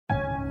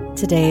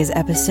Today's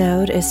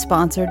episode is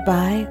sponsored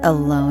by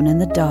Alone in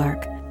the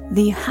Dark,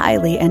 the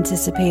highly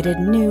anticipated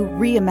new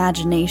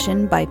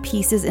reimagination by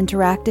Pieces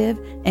Interactive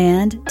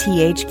and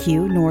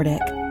THQ Nordic.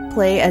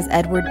 Play as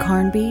Edward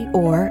Carnby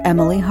or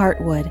Emily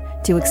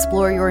Hartwood to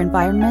explore your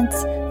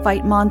environments,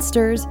 fight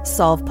monsters,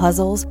 solve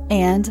puzzles,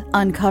 and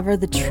uncover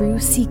the true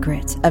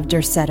secret of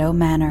Derceto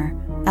Manor.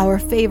 Our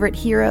favorite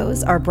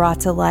heroes are brought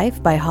to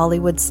life by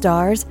Hollywood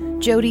stars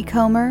Jodie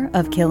Comer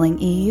of Killing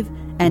Eve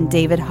and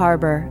David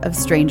Harbour of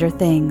Stranger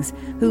Things,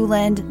 who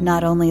lend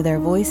not only their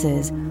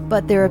voices,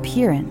 but their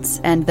appearance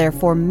and their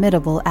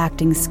formidable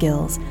acting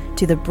skills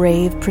to the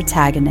brave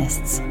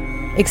protagonists.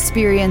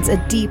 Experience a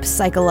deep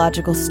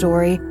psychological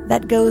story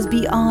that goes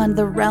beyond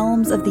the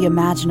realms of the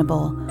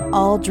imaginable,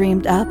 all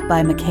dreamed up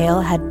by Mikhail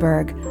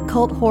Hedberg,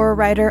 cult horror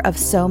writer of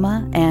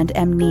Soma and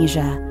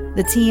Amnesia.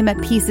 The team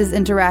at Pieces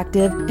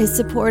Interactive is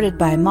supported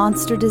by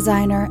monster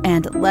designer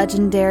and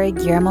legendary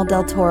Guillermo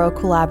del Toro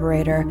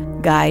collaborator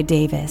Guy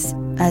Davis,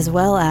 as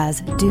well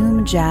as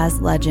Doom jazz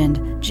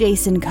legend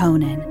Jason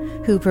Conan,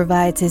 who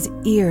provides his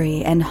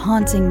eerie and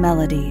haunting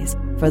melodies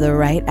for the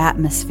right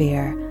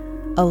atmosphere.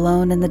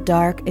 Alone in the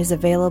Dark is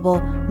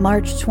available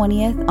March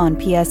 20th on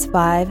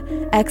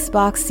PS5,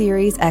 Xbox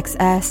Series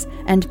XS,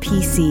 and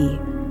PC.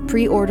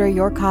 Pre-order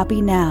your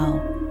copy now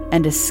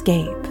and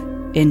escape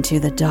into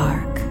the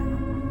dark.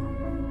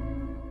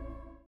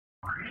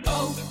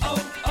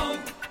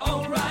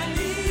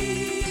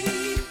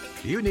 O'Reilly!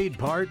 You need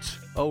parts?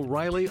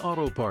 O'Reilly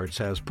Auto Parts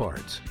has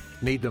parts.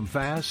 Need them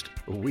fast?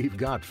 We've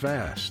got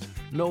fast.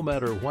 No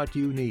matter what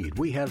you need,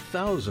 we have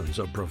thousands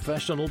of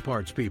professional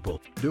parts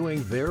people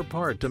doing their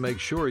part to make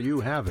sure you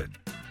have it.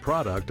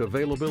 Product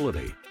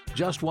availability.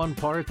 Just one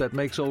part that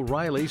makes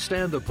O'Reilly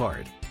stand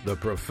apart. The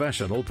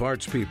professional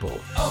parts people.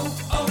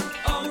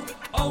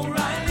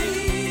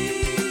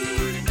 O'Reilly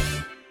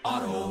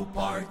Auto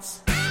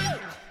Parts.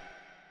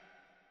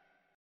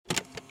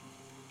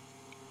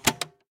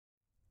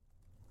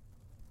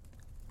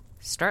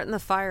 Starting the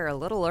fire a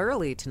little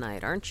early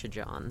tonight, aren't you,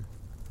 John?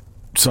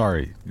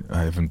 Sorry,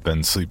 I haven't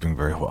been sleeping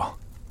very well.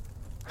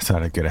 I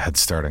thought I'd get a head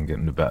start on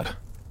getting to bed.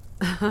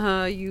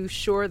 You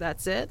sure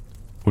that's it?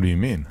 What do you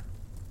mean?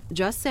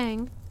 Just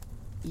saying.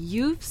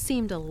 You've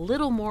seemed a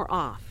little more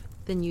off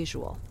than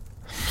usual.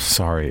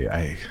 Sorry,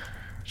 I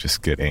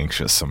just get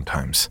anxious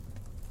sometimes.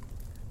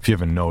 If you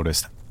haven't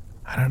noticed,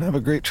 I don't have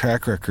a great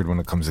track record when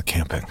it comes to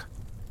camping.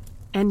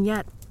 And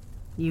yet,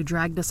 you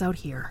dragged us out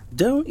here.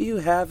 Don't you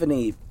have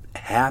any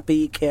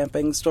happy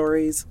camping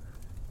stories?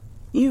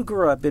 You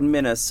grew up in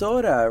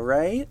Minnesota,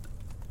 right?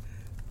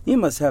 You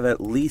must have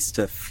at least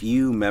a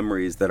few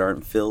memories that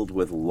aren't filled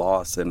with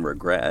loss and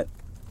regret.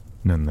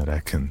 None that I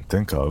can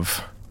think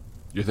of.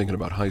 You're thinking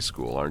about high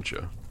school, aren't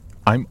you?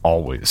 I'm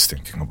always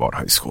thinking about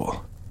high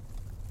school.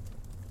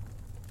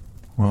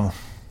 Well,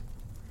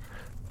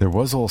 there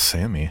was old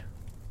Sammy.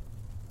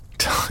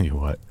 Tell you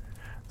what,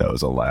 that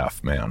was a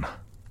laugh, man.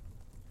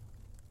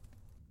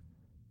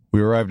 We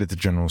arrived at the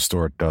general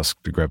store at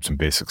dusk to grab some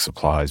basic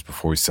supplies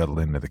before we settled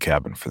into the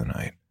cabin for the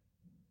night.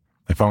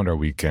 I found our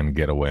weekend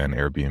getaway on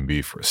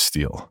Airbnb for a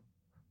steal.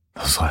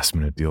 Those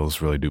last-minute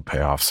deals really do pay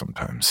off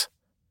sometimes.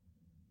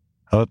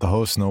 I let the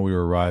host know we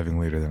were arriving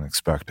later than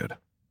expected.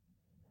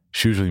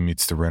 She usually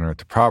meets the renter at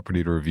the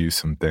property to review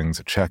some things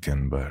at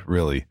check-in, but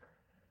really,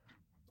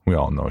 we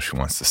all know she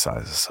wants to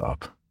size us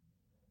up.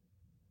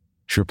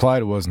 She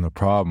replied it wasn't a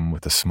problem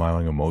with a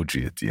smiling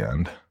emoji at the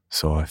end,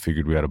 so I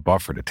figured we had a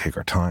buffer to take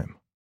our time.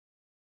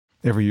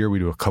 Every year we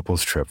do a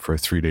couples trip for a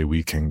 3-day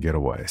weekend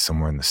getaway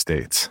somewhere in the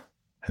States.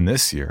 And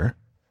this year,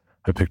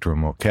 I picked a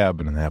remote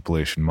cabin in the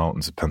Appalachian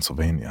Mountains of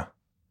Pennsylvania.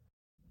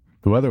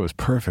 The weather was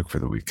perfect for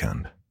the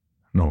weekend.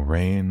 No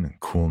rain and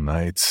cool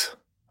nights,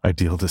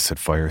 ideal to sit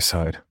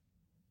fireside.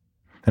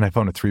 And I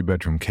found a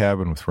 3-bedroom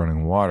cabin with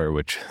running water,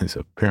 which is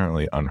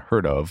apparently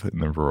unheard of in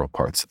the rural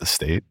parts of the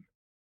state.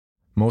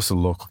 Most of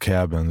the local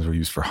cabins were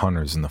used for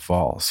hunters in the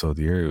fall, so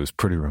the area was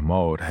pretty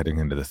remote heading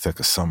into the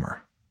thick of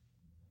summer.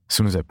 As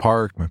soon as I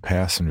parked, my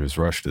passengers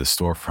rushed to the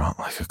storefront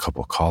like a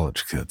couple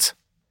college kids.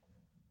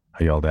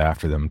 I yelled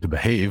after them to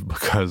behave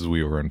because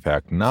we were in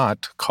fact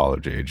not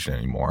college-aged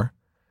anymore,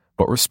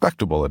 but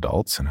respectable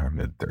adults in our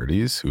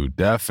mid-30s who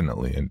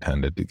definitely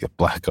intended to get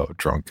blackout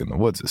drunk in the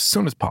woods as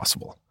soon as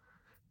possible.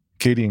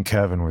 Katie and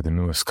Kevin were the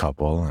newest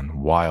couple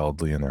and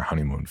wildly in their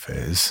honeymoon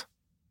phase.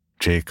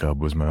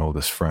 Jacob was my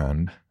oldest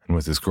friend, and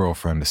with his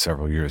girlfriend of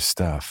several years,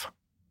 Steph.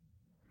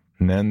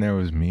 And then there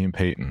was me and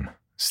Peyton,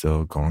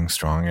 still going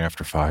strong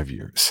after 5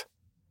 years.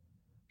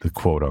 The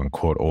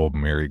quote-unquote old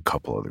married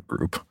couple of the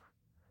group.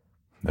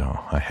 Though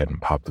I hadn't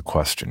popped the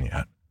question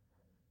yet.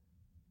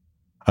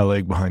 I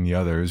lagged behind the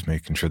others,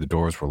 making sure the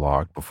doors were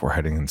locked before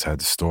heading inside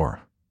the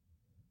store.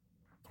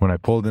 When I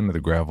pulled into the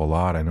gravel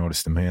lot, I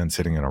noticed a man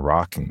sitting in a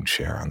rocking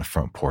chair on the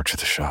front porch of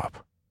the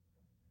shop.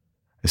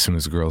 As soon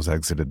as the girls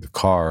exited the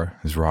car,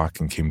 his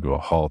rocking came to a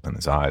halt and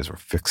his eyes were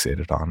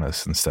fixated on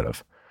us instead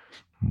of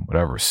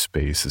whatever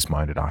space his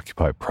mind had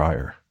occupied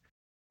prior.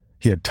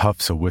 He had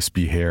tufts of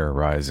wispy hair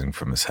rising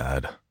from his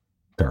head,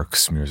 dark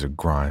smears of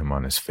grime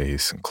on his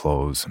face and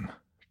clothes, and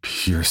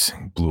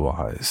piercing blue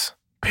eyes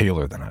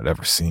paler than I'd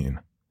ever seen.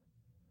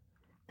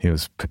 He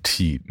was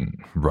petite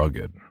and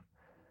rugged.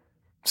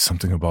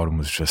 Something about him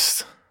was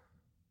just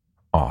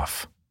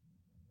off.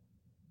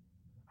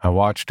 I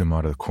watched him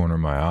out of the corner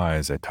of my eye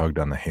as I tugged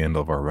on the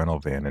handle of our rental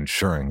van,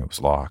 ensuring it was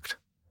locked.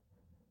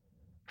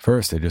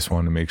 First, I just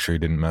wanted to make sure he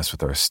didn't mess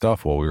with our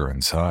stuff while we were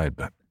inside,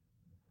 but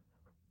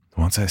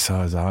once I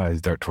saw his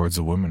eyes dart towards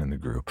the women in the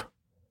group,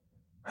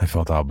 I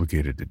felt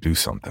obligated to do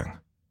something.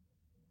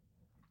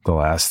 The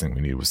last thing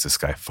we needed was this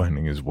guy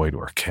finding his way to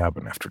our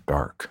cabin after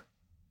dark.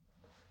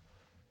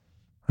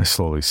 I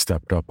slowly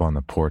stepped up on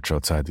the porch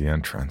outside the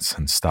entrance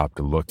and stopped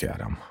to look at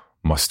him,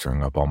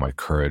 mustering up all my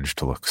courage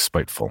to look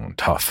spiteful and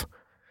tough,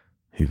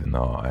 even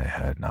though I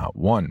had not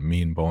one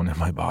mean bone in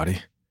my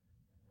body.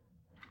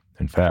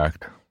 In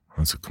fact, I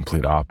was the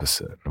complete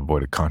opposite and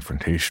avoided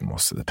confrontation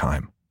most of the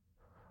time.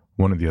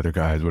 One of the other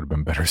guys would have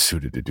been better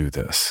suited to do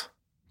this,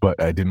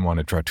 but I didn't want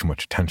to draw too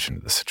much attention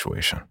to the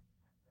situation.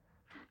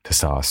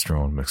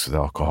 Testosterone mixed with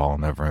alcohol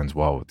never ends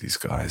well with these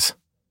guys,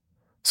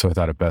 so I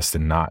thought it best to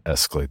not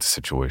escalate the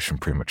situation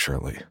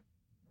prematurely.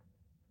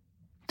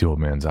 The old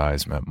man's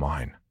eyes met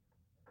mine.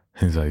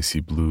 His icy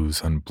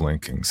blues,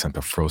 unblinking, sent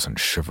a frozen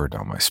shiver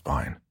down my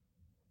spine.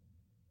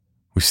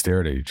 We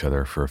stared at each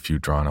other for a few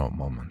drawn-out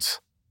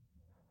moments.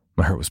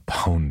 My heart was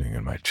pounding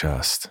in my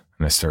chest,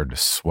 and I started to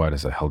sweat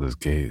as I held his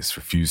gaze,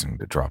 refusing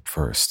to drop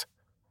first.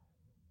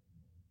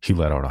 He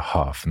let out a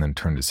huff and then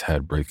turned his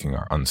head, breaking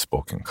our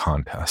unspoken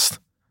contest,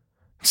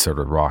 and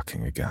started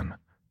rocking again,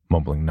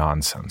 mumbling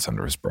nonsense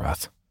under his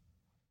breath.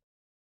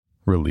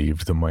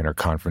 Relieved the minor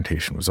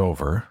confrontation was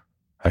over,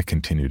 I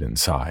continued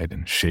inside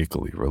and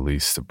shakily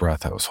released the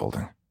breath I was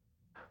holding.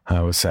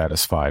 I was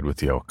satisfied with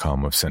the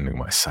outcome of sending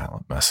my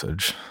silent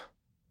message.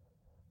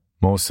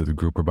 Most of the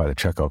group were by the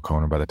checkout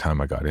counter by the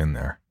time I got in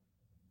there.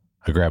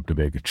 I grabbed a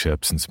bag of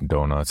chips and some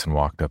donuts and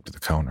walked up to the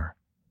counter.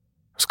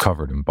 It was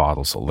covered in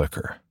bottles of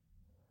liquor.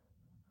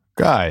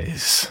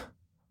 "Guys,"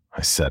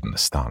 I said in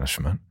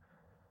astonishment,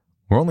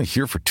 "we're only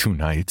here for 2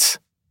 nights.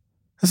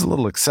 This is a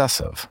little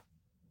excessive."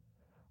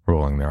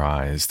 Rolling their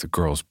eyes, the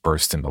girls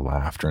burst into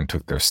laughter and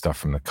took their stuff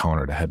from the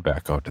counter to head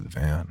back out to the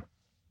van.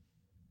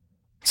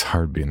 It's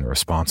hard being the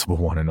responsible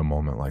one in a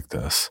moment like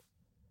this.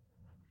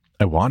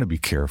 I want to be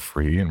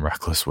carefree and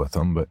reckless with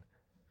them, but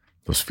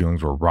those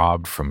feelings were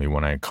robbed from me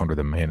when I encountered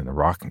the man in the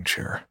rocking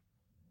chair.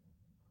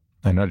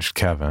 I nudged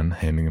Kevin,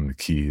 handing him the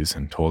keys,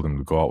 and told him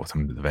to go out with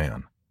him to the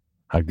van.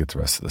 I'd get the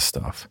rest of the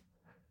stuff.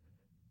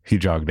 He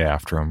jogged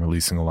after him,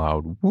 releasing a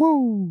loud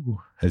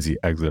 "woo" as he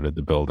exited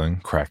the building,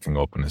 cracking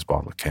open his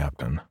bottle of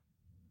Captain.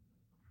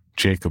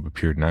 Jacob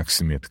appeared next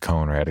to me at the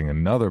counter, adding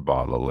another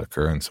bottle of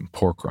liquor and some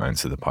pork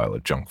rinds to the pile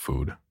of junk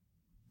food.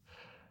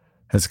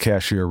 As the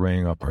cashier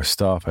rang up our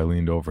stuff, I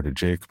leaned over to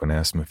Jacob and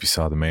asked him if he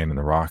saw the man in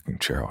the rocking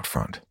chair out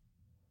front.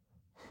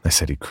 I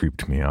said he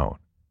creeped me out.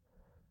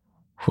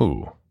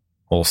 "Who?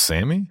 Old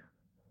Sammy?"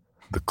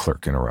 the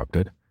clerk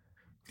interrupted.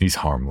 "He's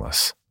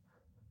harmless."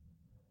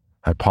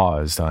 I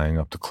paused, eyeing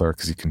up the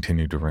clerk as he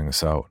continued to ring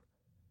us out.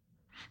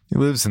 "He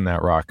lives in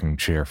that rocking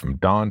chair from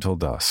dawn till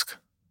dusk.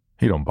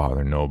 He don't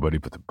bother nobody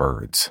but the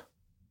birds."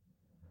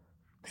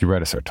 He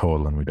read us our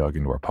total and we dug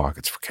into our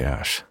pockets for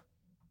cash.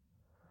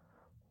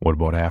 "What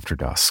about after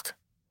dusk?"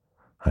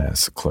 I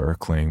asked the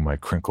clerk, laying my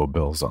crinkled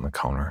bills on the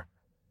counter.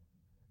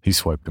 He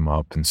swiped them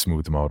up and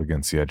smoothed them out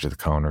against the edge of the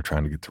counter,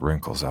 trying to get the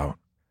wrinkles out.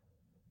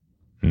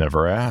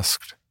 "Never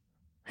asked,"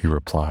 he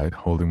replied,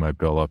 holding my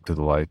bill up to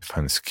the light to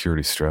find the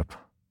security strip.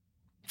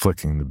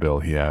 Flicking the bill,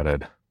 he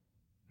added,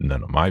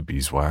 "None of my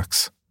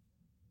beeswax."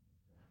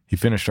 He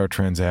finished our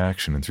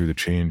transaction and threw the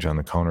change on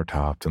the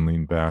countertop and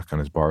leaned back on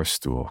his bar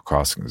stool,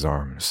 crossing his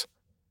arms.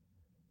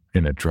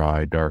 In a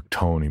dry, dark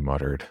tone, he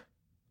muttered,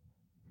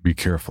 "Be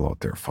careful out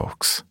there,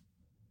 folks.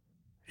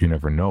 You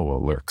never know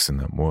what lurks in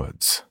them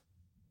woods."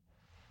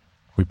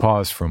 We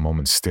paused for a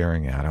moment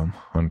staring at him,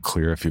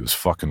 unclear if he was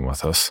fucking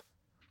with us.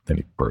 Then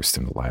he burst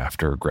into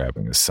laughter,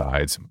 grabbing his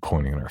sides and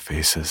pointing in our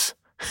faces.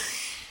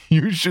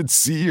 "You should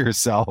see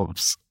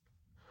yourselves,"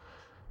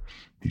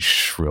 he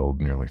shrilled,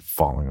 nearly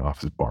falling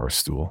off his bar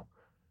stool.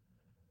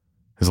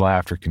 His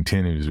laughter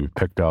continued as we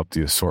picked up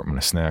the assortment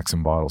of snacks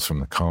and bottles from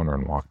the counter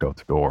and walked out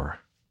the door.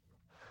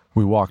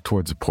 We walked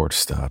towards the porch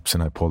steps,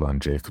 and I pulled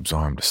on Jacob's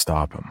arm to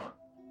stop him.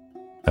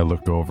 I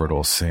looked over at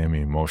old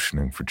Sammy,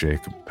 motioning for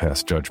Jacob to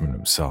pass judgment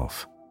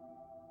himself.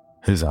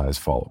 His eyes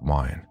followed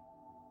mine.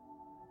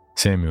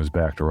 Sammy was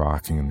back to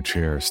rocking in the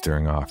chair,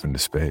 staring off into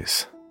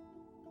space.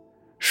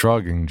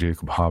 Shrugging,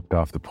 Jacob hopped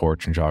off the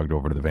porch and jogged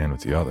over to the van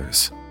with the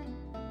others.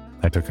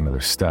 I took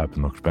another step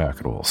and looked back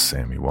at old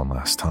Sammy one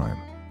last time.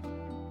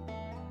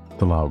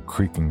 The loud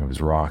creaking of his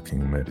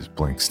rocking made his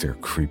blank stare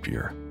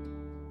creepier.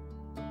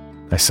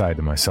 I sighed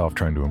to myself,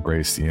 trying to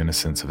embrace the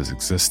innocence of his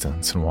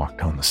existence, and walked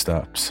down the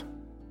steps.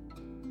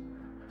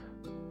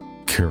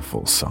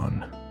 "Careful,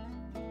 son,"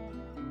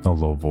 a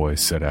low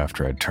voice said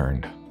after I'd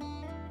turned.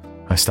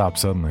 I stopped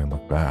suddenly and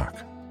looked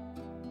back.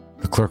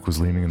 The clerk was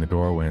leaning in the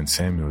doorway and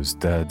Sammy was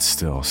dead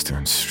still,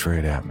 staring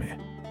straight at me.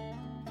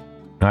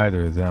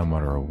 Neither of them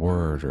uttered a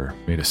word or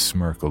made a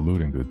smirk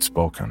alluding to it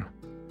spoken.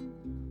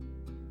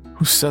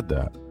 "Who said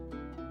that?"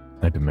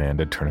 I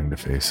demanded, turning to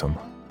face him.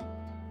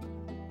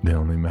 They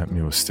only met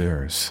me with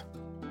stares.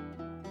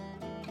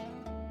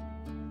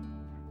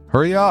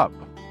 Hurry up!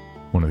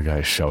 One of the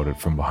guys shouted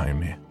from behind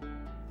me.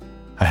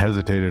 I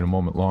hesitated a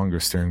moment longer,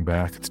 staring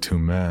back at the two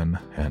men,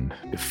 and,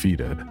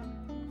 defeated,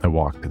 I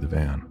walked to the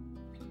van.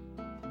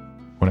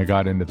 When I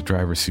got into the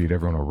driver's seat,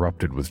 everyone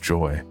erupted with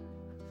joy.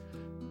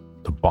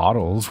 The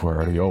bottles were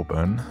already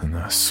open, and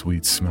the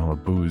sweet smell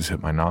of booze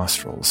hit my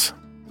nostrils.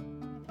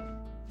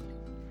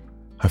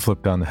 I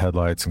flipped on the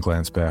headlights and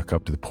glanced back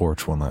up to the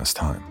porch one last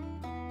time.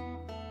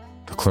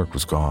 The clerk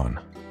was gone,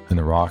 and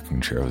the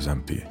rocking chair was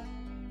empty,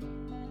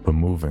 but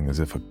moving as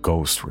if a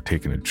ghost were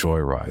taking a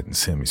joyride in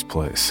Sammy's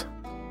place.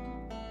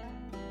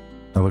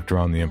 I looked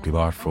around the empty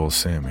lot for old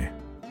Sammy.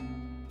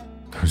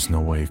 There was no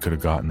way he could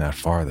have gotten that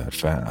far that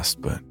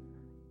fast, but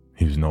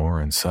he was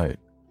nowhere in sight.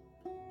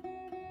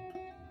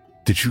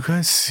 Did you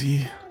guys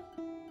see?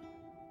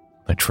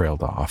 I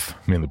trailed off,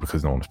 mainly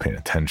because no one was paying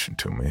attention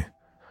to me,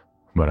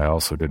 but I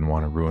also didn't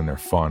want to ruin their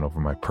fun over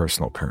my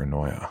personal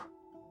paranoia.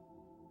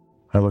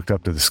 I looked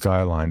up to the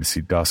skyline to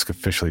see dusk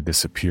officially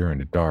disappear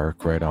into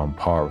dark, right on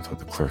par with what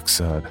the clerk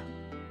said.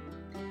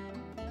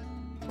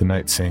 The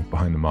night sank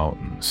behind the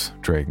mountains,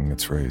 dragging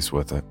its rays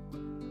with it.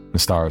 The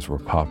stars were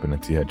popping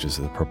at the edges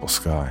of the purple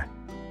sky.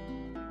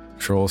 I'm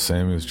sure old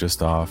Sammy was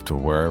just off to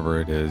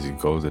wherever it is he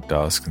goes at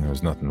dusk, and there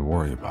was nothing to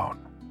worry about.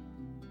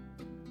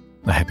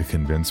 I had to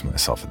convince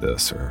myself of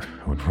this, or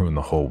it would ruin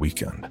the whole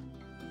weekend.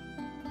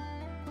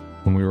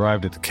 When we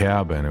arrived at the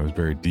cabin, it was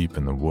buried deep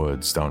in the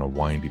woods down a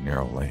windy,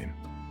 narrow lane.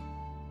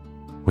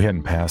 We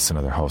hadn't passed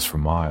another house for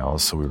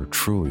miles, so we were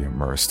truly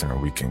immersed in our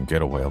weekend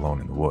getaway alone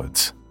in the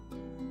woods.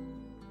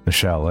 The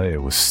chalet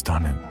was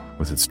stunning,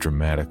 with its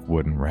dramatic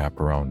wooden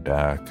wraparound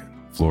deck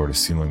and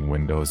floor-to-ceiling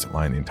windows that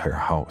lined the entire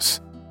house.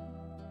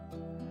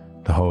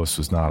 The host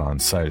was not on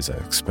site as I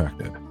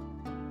expected.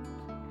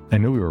 I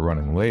knew we were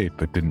running late,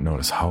 but didn't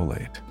notice how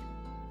late.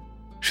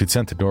 She'd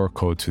sent the door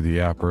code through the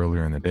app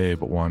earlier in the day,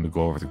 but wanted to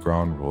go over the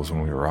ground rules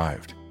when we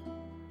arrived.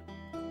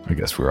 I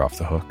guess we were off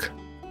the hook.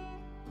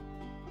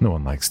 No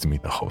one likes to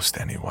meet the host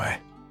anyway.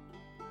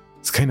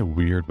 It's kind of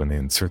weird when they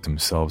insert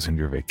themselves into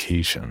your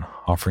vacation,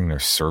 offering their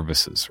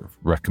services or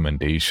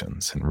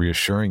recommendations and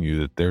reassuring you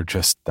that they're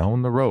just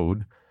down the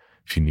road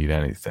if you need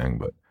anything,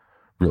 but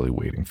really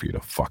waiting for you to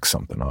fuck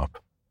something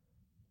up.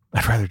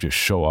 I'd rather just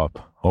show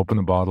up, open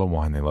the bottle of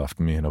wine they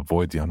left me, and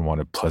avoid the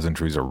unwanted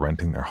pleasantries of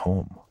renting their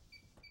home.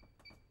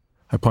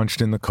 I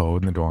punched in the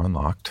code and the door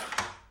unlocked.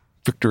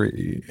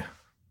 Victory!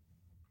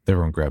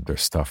 Everyone grabbed their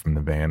stuff from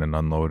the van and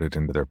unloaded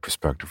into their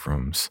respective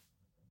rooms.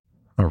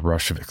 A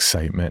rush of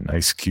excitement and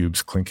ice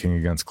cubes clinking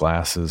against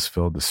glasses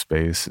filled the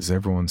space as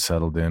everyone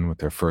settled in with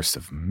their first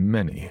of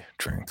many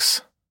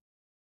drinks.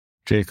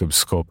 Jacob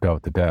scoped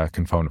out the deck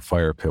and found a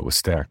fire pit with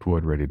stacked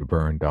wood ready to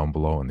burn down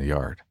below in the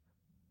yard.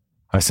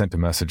 I sent a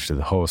message to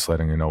the host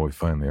letting her know we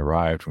finally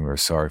arrived and we were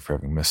sorry for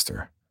having missed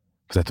her,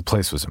 but that the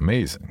place was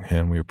amazing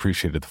and we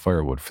appreciated the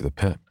firewood for the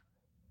pit.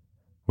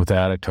 With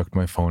that, I tucked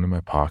my phone in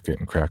my pocket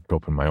and cracked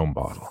open my own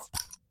bottle.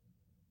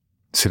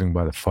 Sitting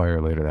by the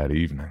fire later that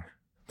evening,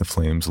 the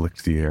flames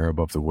licked the air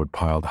above the wood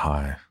piled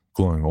high,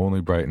 glowing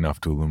only bright enough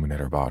to illuminate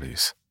our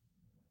bodies.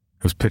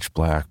 It was pitch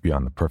black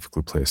beyond the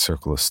perfectly placed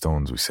circle of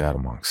stones we sat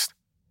amongst.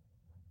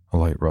 A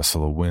light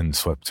rustle of wind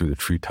swept through the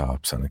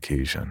treetops on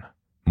occasion,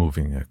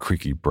 moving a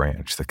creaky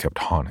branch that kept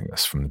haunting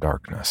us from the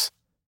darkness.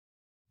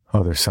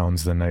 Other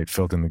sounds of the night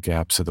filled in the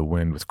gaps of the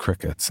wind with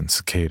crickets and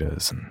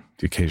cicadas and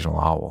the occasional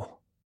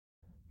owl.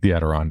 The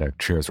Adirondack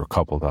chairs were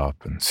coupled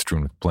up and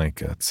strewn with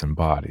blankets and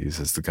bodies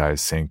as the guys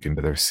sank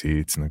into their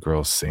seats and the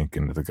girls sank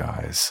into the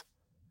guys.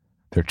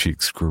 Their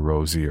cheeks grew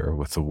rosier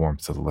with the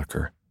warmth of the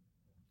liquor.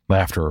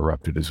 Laughter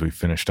erupted as we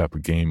finished up a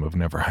game of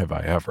Never Have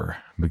I Ever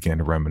and began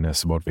to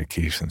reminisce about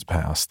vacations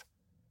past.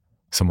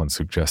 Someone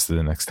suggested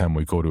the next time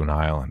we go to an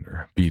island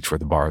or beach where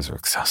the bars are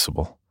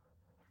accessible.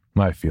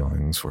 My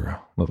feelings were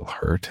a little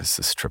hurt as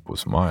this trip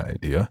was my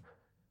idea,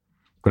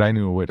 but I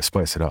knew a way to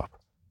spice it up.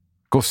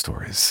 Ghost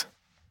stories.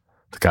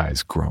 The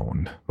guys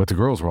groaned, but the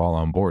girls were all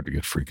on board to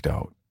get freaked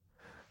out.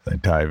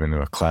 They'd dive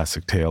into a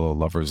classic tale of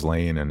Lover's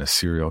Lane and a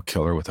serial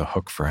killer with a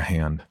hook for a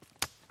hand.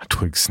 A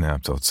twig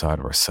snaps outside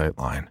of our sight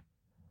line.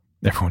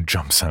 Everyone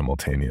jumps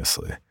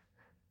simultaneously.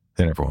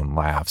 Then everyone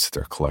laughs at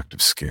their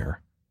collective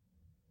scare.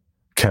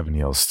 Kevin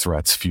yells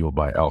threats fueled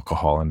by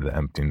alcohol into the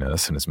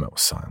emptiness and is met with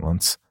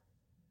silence.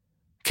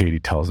 Katie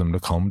tells him to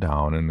calm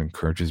down and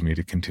encourages me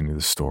to continue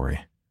the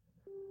story.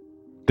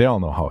 They all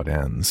know how it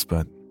ends,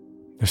 but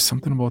there's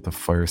something about the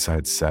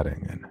fireside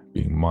setting and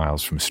being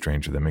miles from a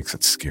stranger that makes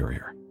it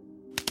scarier.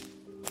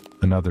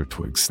 Another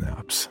twig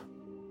snaps.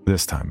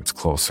 This time it's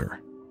closer.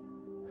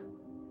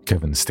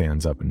 Kevin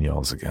stands up and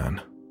yells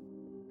again.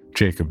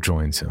 Jacob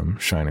joins him,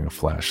 shining a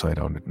flashlight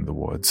out into the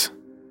woods.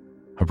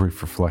 A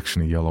brief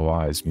reflection of yellow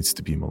eyes meets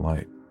the beam of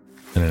light,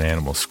 and an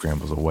animal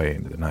scrambles away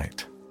into the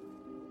night.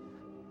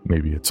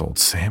 Maybe it's old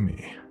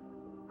Sammy,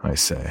 I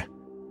say.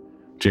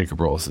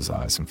 Jacob rolls his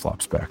eyes and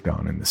flops back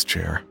down in his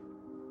chair.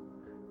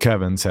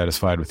 Kevin,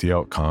 satisfied with the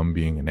outcome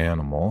being an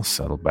animal,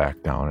 settled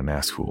back down and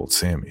asked who old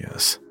Sammy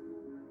is.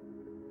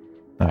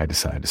 I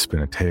decided to spin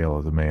a tale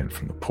of the man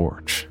from the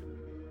porch.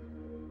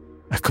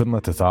 I couldn't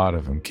let the thought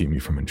of him keep me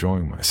from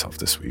enjoying myself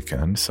this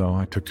weekend, so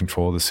I took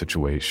control of the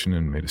situation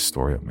and made a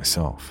story up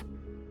myself.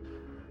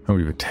 I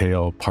weave a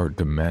tale part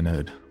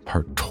demented,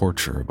 part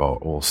torture about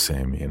old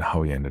Sammy and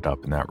how he ended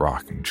up in that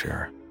rocking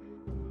chair.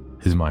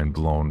 His mind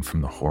blown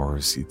from the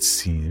horrors he'd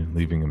seen,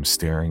 leaving him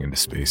staring into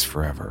space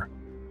forever.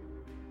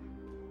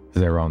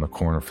 As I round the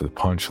corner for the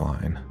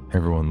punchline,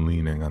 everyone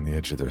leaning on the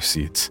edge of their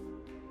seats,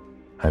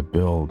 I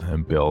build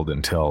and build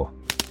until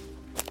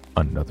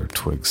another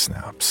twig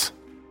snaps.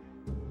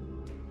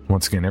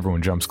 Once again,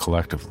 everyone jumps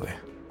collectively,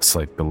 a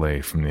slight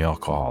delay from the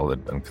alcohol that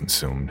had been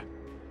consumed.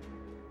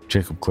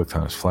 Jacob clicked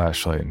on his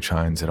flashlight and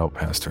shines it out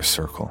past our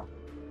circle.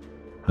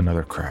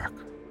 Another crack,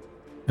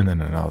 and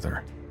then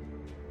another.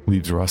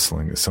 Leaves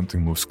rustling as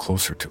something moves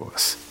closer to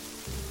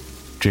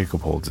us.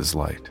 Jacob holds his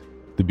light,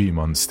 the beam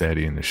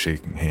unsteady in his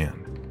shaking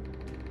hand.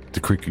 The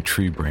creaky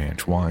tree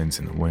branch whines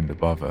in the wind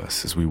above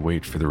us as we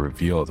wait for the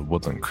reveal of the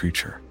woodland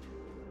creature.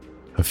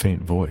 A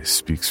faint voice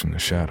speaks from the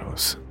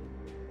shadows.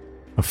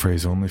 A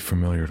phrase only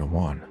familiar to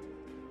one.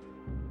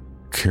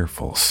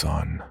 Careful,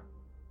 son.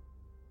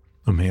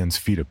 A man's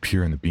feet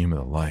appear in the beam of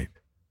the light.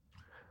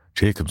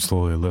 Jacob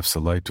slowly lifts the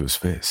light to his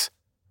face.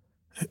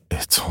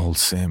 It's old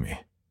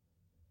Sammy.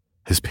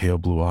 His pale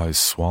blue eyes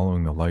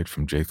swallowing the light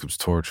from Jacob's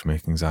torch,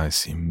 making his eyes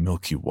seem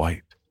milky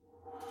white.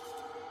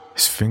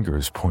 His finger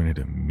is pointed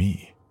at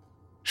me,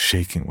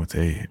 shaking with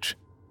age.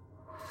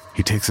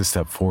 He takes a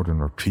step forward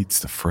and repeats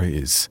the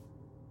phrase,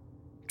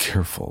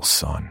 "Careful,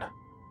 son."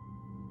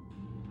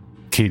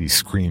 Katie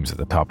screams at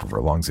the top of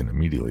her lungs and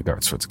immediately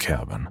darts towards the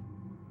cabin.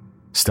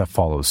 Steph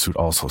follows suit,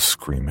 also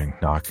screaming,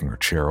 knocking her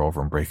chair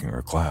over and breaking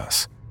her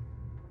glass.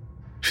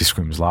 She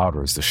screams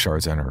louder as the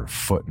shards enter her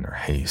foot in her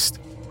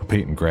haste, but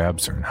Peyton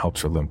grabs her and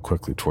helps her limp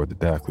quickly toward the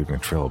deck, leaving a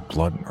trail of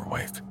blood in her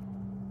wake.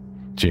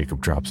 Jacob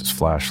drops his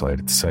flashlight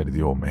at the sight of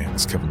the old man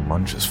as Kevin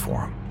lunges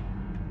for him,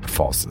 but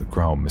falls to the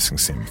ground, missing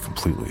Sammy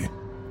completely.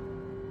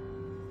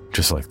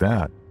 Just like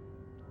that,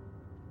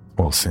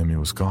 well, Sammy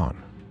was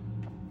gone.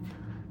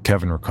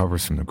 Kevin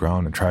recovers from the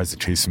ground and tries to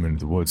chase him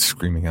into the woods,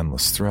 screaming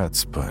endless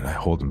threats, but I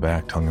hold him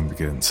back, telling him to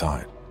get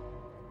inside.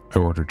 I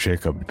order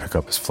Jacob to pick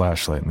up his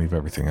flashlight and leave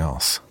everything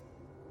else.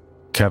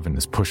 Kevin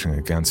is pushing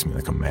against me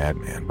like a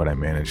madman, but I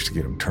manage to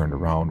get him turned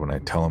around when I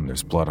tell him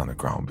there's blood on the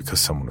ground because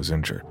someone was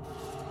injured.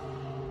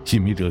 He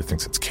immediately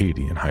thinks it's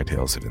Katie and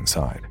hightails it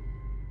inside.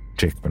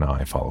 Jacob and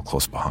I follow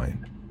close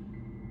behind.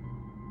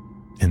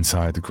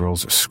 Inside, the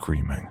girls are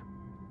screaming.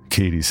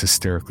 Katie's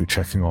hysterically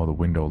checking all the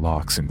window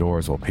locks and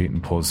doors while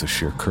Peyton pulls the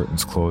sheer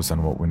curtains closed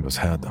on what windows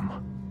had them.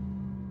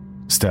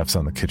 Steph's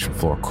on the kitchen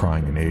floor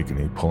crying in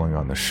agony, pulling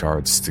on the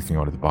shards sticking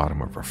out of the bottom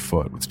of her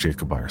foot with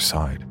Jacob by her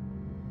side.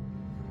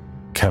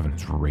 Kevin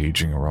is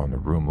raging around the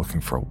room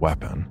looking for a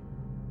weapon.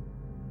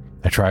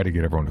 I try to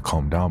get everyone to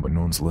calm down, but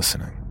no one's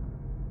listening.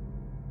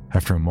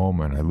 After a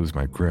moment, I lose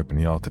my grip and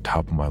yell at the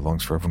top of my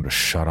lungs for everyone to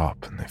shut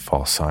up, and they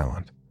fall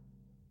silent.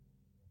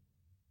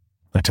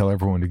 I tell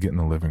everyone to get in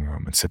the living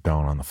room and sit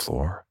down on the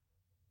floor.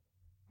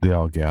 They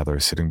all gather,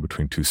 sitting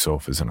between two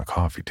sofas and a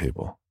coffee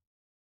table.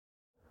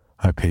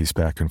 I pace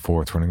back and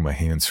forth, running my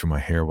hands through my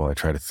hair while I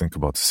try to think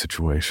about the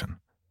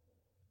situation.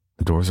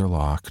 The doors are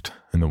locked,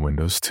 and the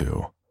windows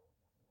too.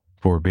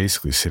 But we're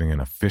basically sitting in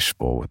a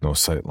fishbowl with no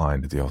sight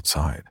line to the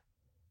outside.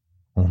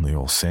 Only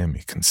old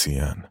Sammy can see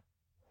in.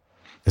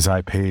 As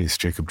I pace,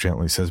 Jacob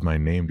gently says my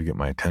name to get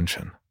my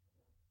attention.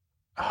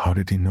 "How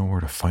did he know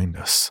where to find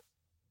us?"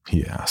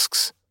 he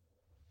asks.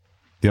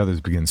 The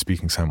others begin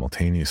speaking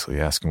simultaneously,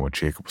 asking what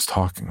Jacob was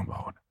talking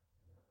about,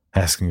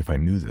 asking if I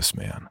knew this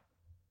man.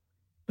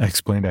 I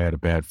explained I had a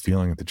bad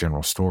feeling at the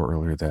general store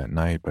earlier that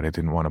night, but I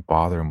didn't want to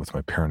bother him with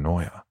my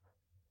paranoia.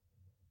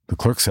 The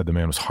clerk said the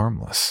man was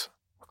harmless.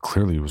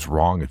 Clearly he was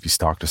wrong if he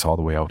stalked us all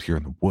the way out here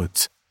in the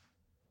woods.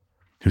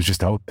 He was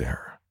just out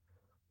there,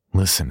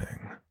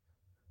 listening,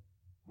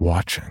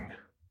 watching.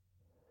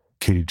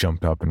 Katie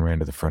jumped up and ran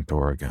to the front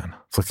door again,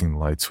 flicking the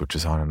light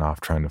switches on and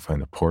off, trying to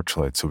find the porch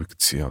light so we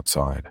could see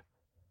outside.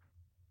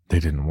 They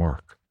didn't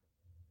work.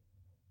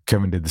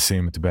 Kevin did the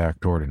same at the back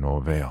door to no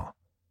avail.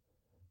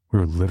 We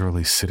were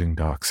literally sitting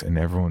ducks, and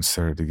everyone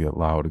started to get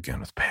loud again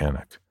with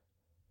panic.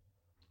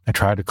 I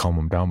tried to calm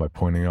him down by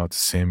pointing out that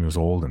Sammy was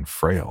old and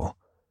frail.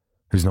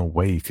 There's no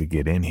way he could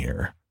get in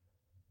here.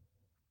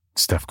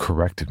 Steph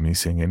corrected me,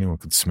 saying anyone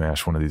could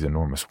smash one of these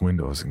enormous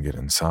windows and get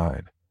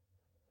inside.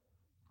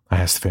 I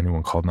asked if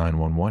anyone called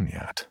 911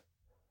 yet.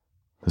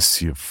 The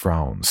sea of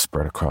frowns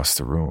spread across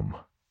the room.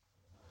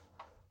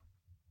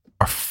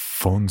 "Our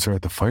phones are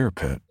at the fire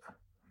pit,"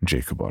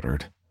 Jacob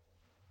uttered.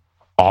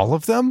 "All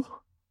of them?"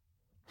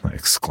 I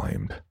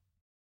exclaimed.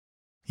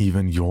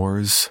 "Even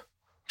yours?"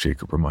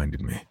 Jacob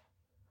reminded me.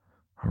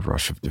 A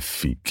rush of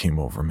defeat came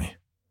over me.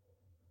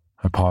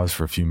 I paused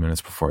for a few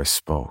minutes before I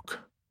spoke,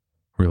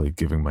 really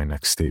giving my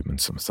next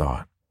statement some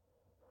thought.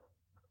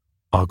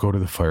 "I'll go to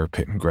the fire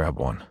pit and grab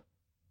one."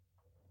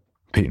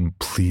 Peyton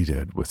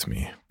pleaded with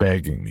me,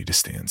 begging me to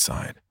stay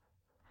inside,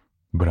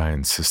 but I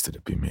insisted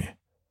it be me.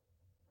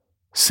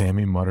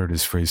 Sammy muttered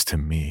his phrase to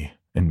me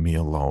and me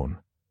alone.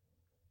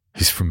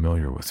 He's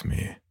familiar with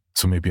me,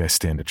 so maybe I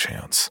stand a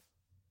chance.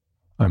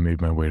 I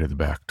made my way to the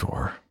back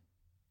door.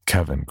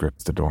 Kevin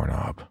gripped the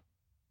doorknob.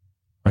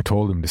 I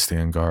told him to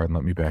stand guard and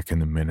let me back in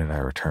the minute I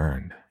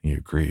returned. He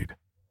agreed.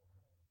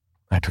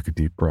 I took a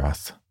deep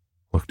breath,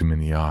 looked him in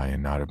the eye,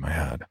 and nodded my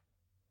head.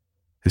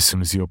 As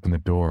soon as he opened the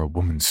door, a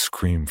woman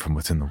screamed from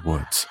within the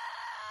woods.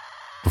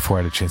 Before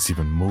I had a chance to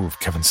even move,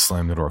 Kevin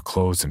slammed the door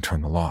closed and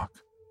turned the lock.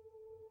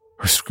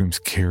 Her screams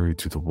carried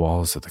through the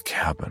walls of the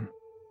cabin,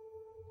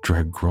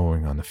 dread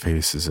growing on the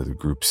faces of the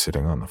group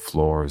sitting on the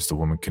floor as the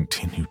woman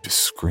continued to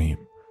scream.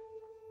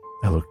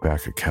 I looked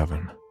back at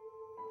Kevin.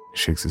 He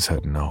shakes his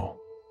head no.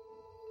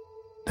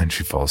 Then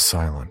she falls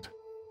silent.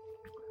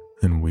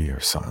 And we are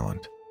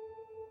silent.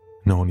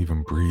 No one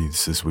even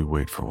breathes as we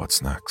wait for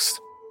what's next.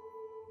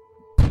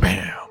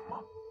 Bam!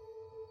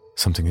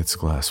 Something hits the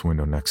glass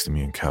window next to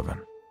me and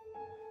Kevin.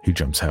 He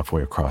jumps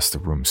halfway across the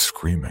room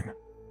screaming.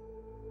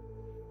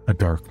 A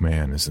dark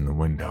man is in the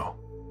window,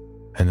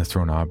 and the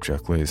thrown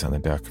object lays on the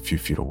deck a few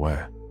feet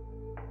away.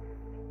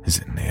 Is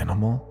it an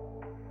animal?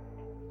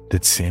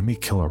 Did Sammy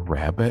kill a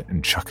rabbit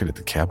and chuck it at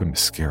the cabin to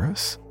scare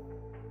us?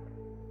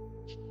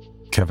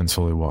 Kevin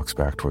slowly walks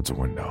back towards the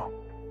window.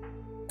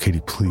 Katie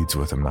pleads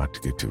with him not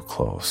to get too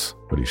close,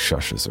 but he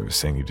shushes her,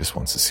 saying he just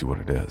wants to see what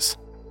it is.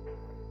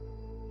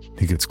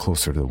 He gets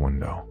closer to the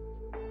window,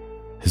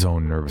 his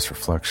own nervous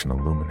reflection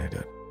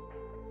illuminated.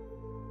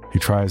 He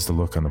tries to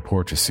look on the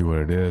porch to see what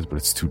it is, but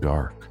it's too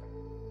dark.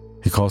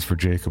 He calls for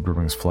Jacob to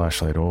bring his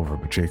flashlight over,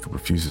 but Jacob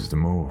refuses to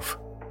move.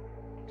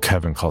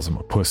 Kevin calls him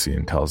a pussy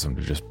and tells him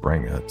to just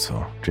bring it,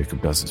 so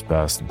Jacob does his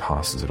best and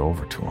tosses it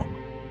over to him.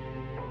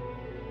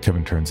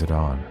 Kevin turns it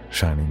on,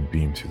 shining the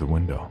beam through the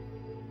window.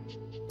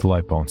 The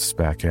light bounces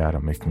back at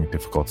him, making it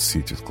difficult to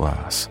see through the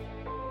glass.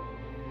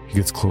 He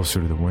gets closer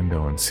to the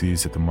window and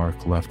sees that the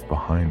mark left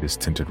behind is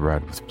tinted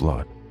red with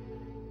blood.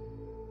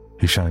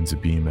 He shines the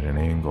beam at an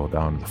angle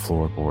down to the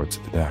floorboards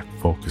of the deck,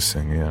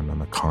 focusing in on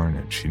the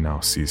carnage he now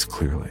sees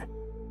clearly.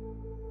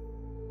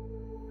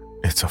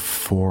 It's a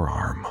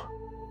forearm.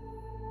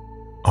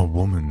 A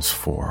woman's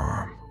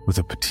forearm, with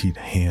a petite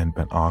hand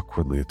bent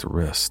awkwardly at the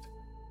wrist,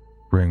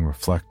 ring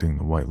reflecting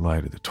the white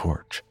light of the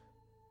torch.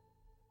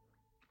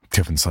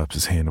 Kevin slaps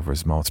his hand over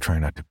his mouth,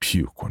 trying not to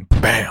puke, when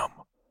BAM!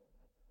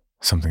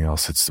 Something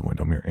else hits the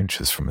window mere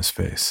inches from his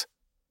face.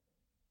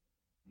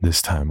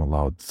 This time a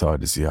loud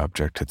thud as the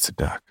object hits the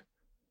deck.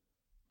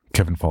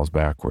 Kevin falls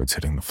backwards,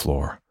 hitting the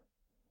floor.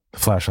 The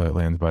flashlight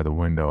lands by the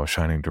window,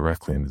 shining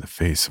directly into the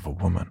face of a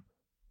woman.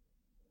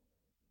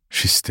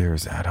 She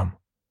stares at him,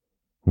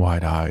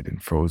 wide-eyed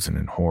and frozen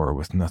in horror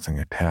with nothing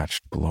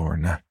attached below her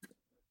neck.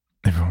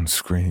 Everyone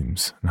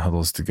screams and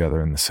huddles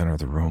together in the center of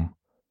the room.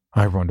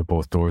 I run to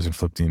both doors and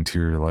flip the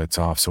interior lights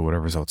off so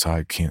whatever's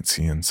outside can't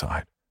see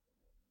inside.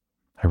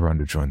 I run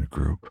to join the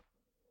group.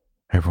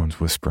 Everyone's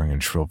whispering in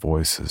shrill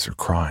voices or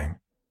crying.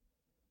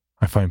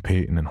 I find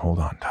Peyton and hold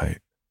on tight.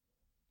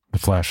 The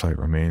flashlight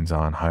remains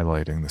on,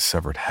 highlighting the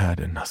severed head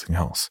and nothing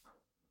else.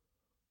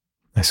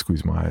 I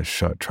squeeze my eyes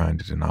shut, trying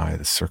to deny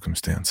the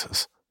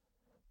circumstances.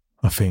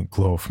 A faint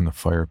glow from the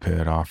fire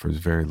pit offers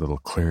very little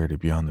clarity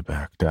beyond the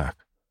back deck.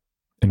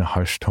 In a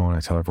hushed tone, I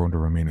tell everyone to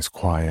remain as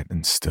quiet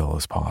and still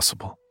as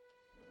possible.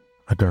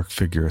 A dark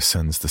figure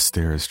ascends the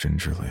stairs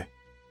gingerly.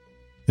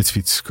 Its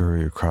feet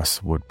scurry across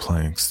the wood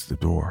planks to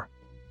the door.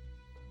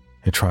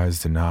 It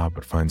tries the knob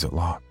but finds it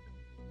locked.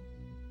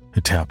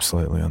 It taps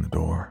slightly on the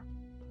door.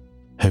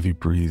 Heavy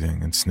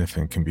breathing and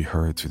sniffing can be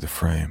heard through the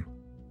frame.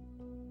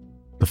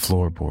 The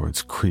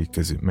floorboards creak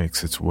as it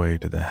makes its way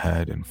to the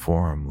head and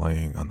forearm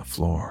laying on the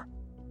floor.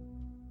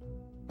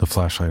 The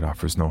flashlight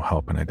offers no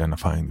help in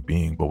identifying the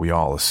being, but we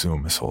all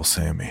assume it's old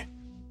Sammy.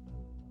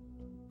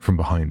 From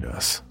behind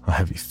us, a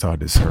heavy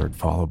thud is heard,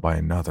 followed by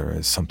another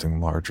as something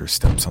larger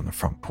steps on the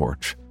front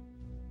porch.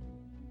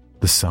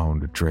 The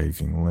sound of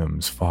dragging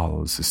limbs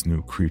follows this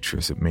new creature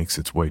as it makes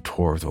its way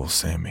toward old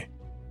Sammy.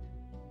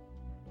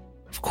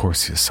 Of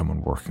course he has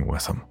someone working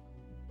with him.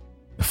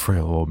 The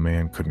frail old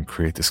man couldn't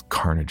create this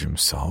carnage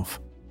himself.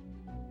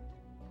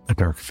 A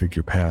dark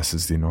figure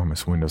passes the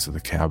enormous windows of the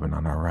cabin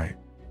on our right.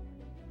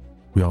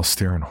 We all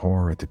stare in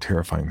horror at the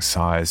terrifying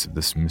size of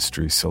this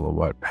mystery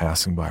silhouette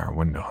passing by our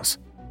windows.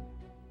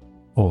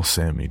 Old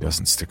Sammy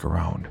doesn't stick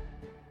around.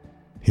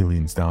 He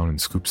leans down and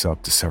scoops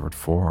up the severed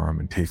forearm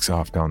and takes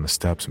off down the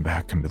steps and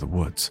back into the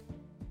woods.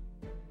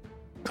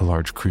 The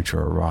large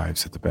creature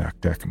arrives at the back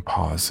deck and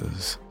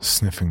pauses,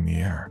 sniffing the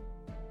air.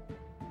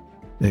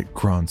 It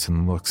grunts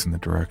and looks in the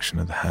direction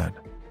of the head.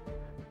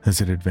 As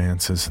it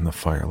advances in the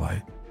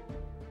firelight,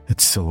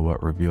 its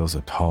silhouette reveals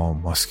a tall,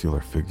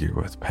 muscular figure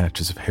with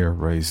patches of hair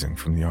rising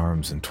from the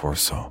arms and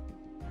torso,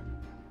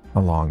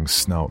 a long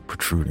snout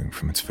protruding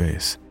from its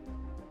face.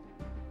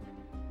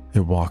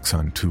 It walks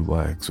on two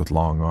legs with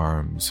long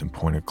arms and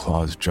pointed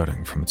claws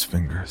jutting from its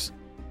fingers.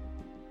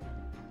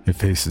 It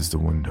faces the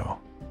window.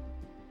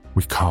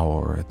 We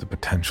cower at the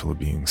potential of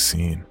being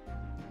seen.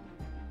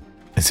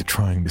 Is it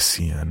trying to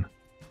see in?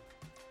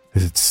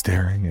 Is it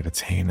staring at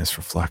its heinous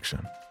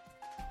reflection?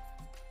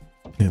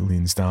 It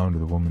leans down to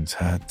the woman's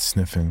head,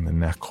 sniffing the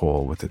neck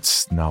hole with its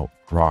snout,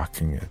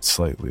 rocking it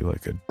slightly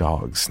like a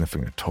dog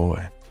sniffing a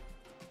toy.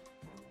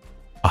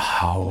 A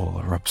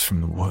howl erupts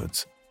from the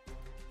woods.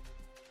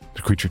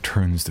 The creature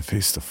turns to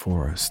face the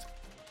forest.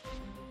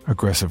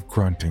 Aggressive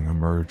grunting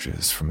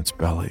emerges from its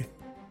belly.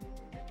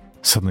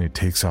 Suddenly it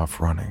takes off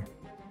running,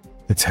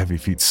 its heavy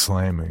feet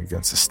slamming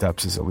against the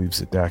steps as it leaves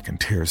the deck and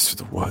tears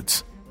through the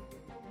woods.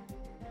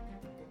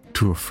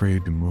 Too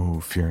afraid to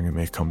move, fearing it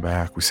may come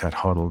back, we sat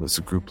huddled as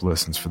the group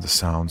listens for the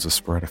sounds of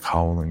sporadic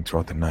howling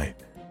throughout the night.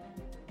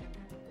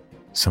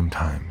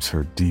 Sometimes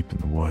heard deep in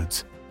the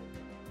woods,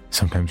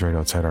 sometimes right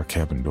outside our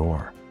cabin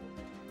door.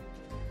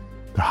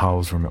 The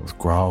howls were met with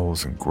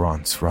growls and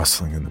grunts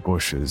wrestling in the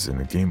bushes in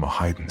a game of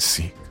hide and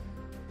seek.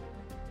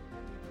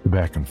 The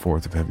back and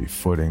forth of heavy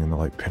footing and the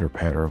light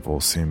pitter-patter of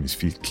old Sammy's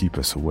feet keep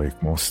us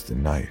awake most of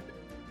the night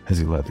as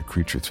he led the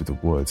creature through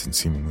the woods and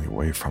seemingly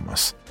away from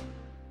us.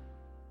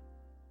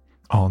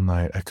 All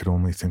night, I could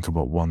only think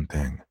about one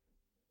thing.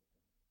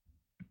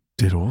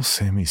 Did old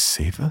Sammy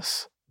save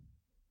us?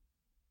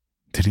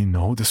 Did he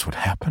know this would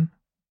happen?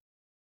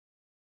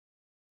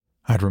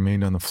 I'd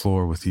remained on the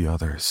floor with the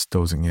others,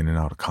 dozing in and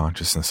out of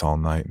consciousness all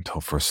night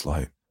until first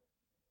light.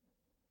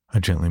 I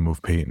gently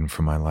moved Peyton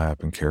from my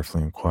lap and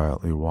carefully and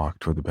quietly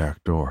walked toward the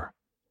back door,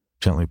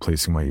 gently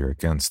placing my ear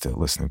against it,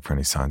 listening for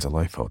any signs of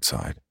life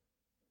outside.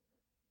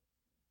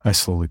 I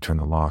slowly turned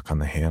the lock on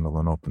the handle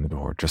and opened the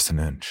door just an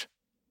inch.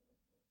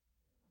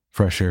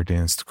 Fresh air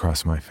danced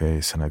across my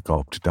face, and I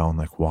gulped down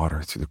like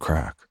water through the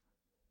crack.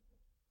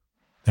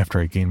 After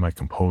I gained my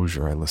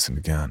composure, I listened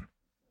again.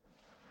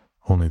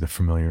 Only the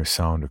familiar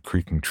sound of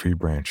creaking tree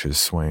branches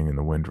swaying in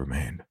the wind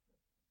remained.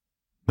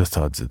 The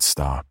thuds had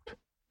stopped.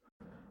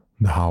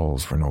 The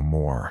howls were no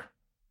more,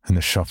 and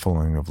the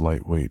shuffling of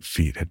lightweight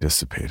feet had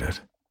dissipated.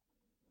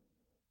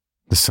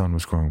 The sun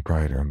was growing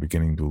brighter and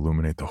beginning to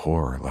illuminate the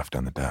horror left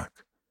on the deck.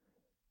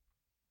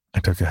 I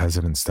took a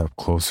hesitant step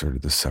closer to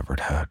the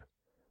severed head.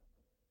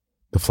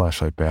 The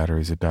flashlight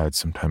batteries had died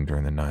sometime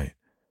during the night,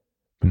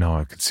 but now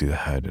I could see the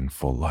head in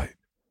full light.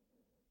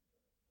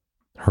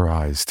 Her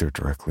eyes stared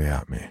directly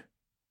at me,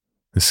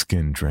 the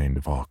skin drained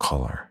of all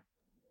color,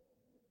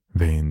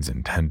 veins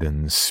and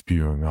tendons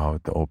spewing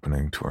out the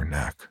opening to her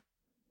neck.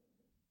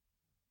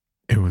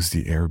 It was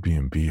the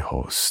Airbnb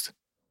host.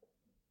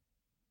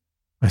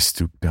 I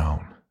stooped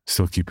down,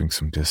 still keeping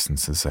some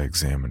distance as I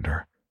examined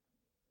her.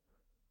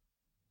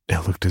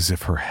 It looked as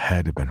if her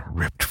head had been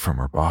ripped from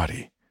her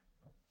body.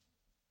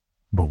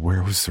 But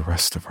where was the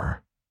rest of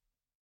her?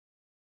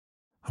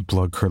 A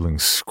blood-curdling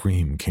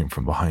scream came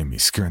from behind me,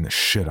 scaring the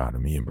shit out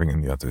of me and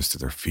bringing the others to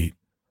their feet.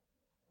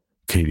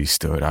 Katie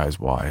stood, eyes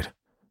wide,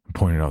 and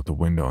pointed out the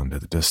window into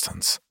the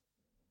distance.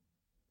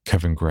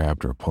 Kevin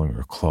grabbed her, pulling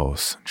her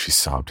close, and she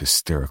sobbed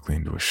hysterically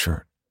into his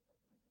shirt.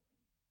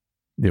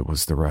 It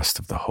was the rest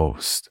of the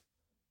host.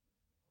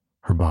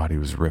 Her body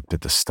was ripped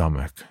at the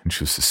stomach, and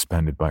she was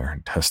suspended by her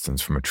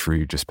intestines from a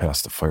tree just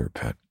past the fire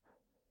pit.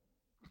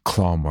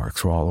 Claw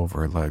marks were all over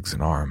her legs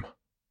and arm.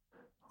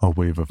 A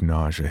wave of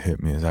nausea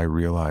hit me as I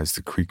realized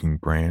the creaking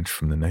branch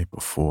from the night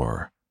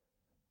before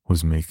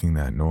was making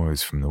that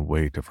noise from the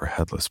weight of her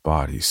headless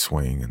body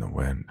swaying in the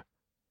wind.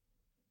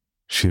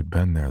 She had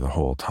been there the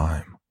whole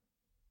time.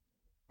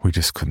 We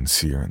just couldn't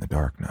see her in the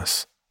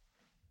darkness.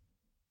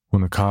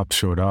 When the cops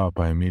showed up,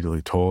 I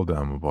immediately told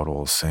them about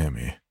old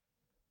Sammy.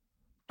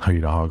 How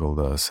he'd ogled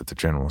us at the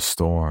general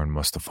store and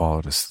must have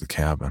followed us to the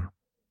cabin.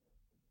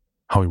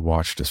 How he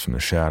watched us from the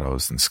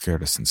shadows and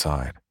scared us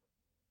inside.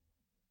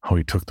 How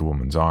he took the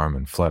woman's arm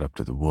and fled up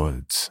to the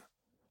woods.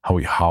 How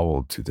he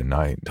howled through the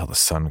night until the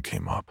sun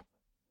came up.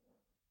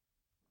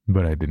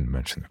 But I didn't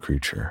mention the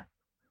creature.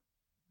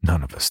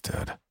 None of us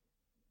did.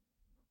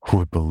 Who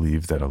would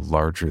believe that a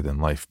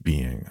larger-than-life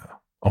being,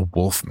 a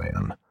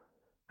wolfman,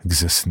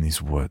 exists in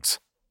these woods?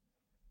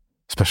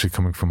 Especially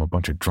coming from a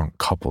bunch of drunk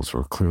couples who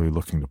were clearly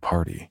looking to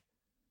party.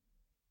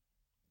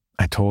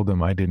 I told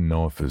them I didn't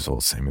know if it was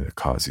old Sammy that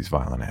caused these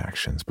violent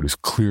actions, but he was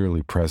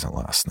clearly present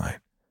last night.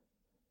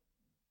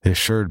 They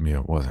assured me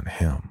it wasn't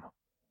him.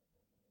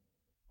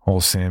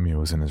 Old Sammy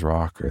was in his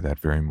rocker that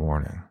very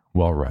morning,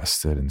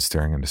 well-rested and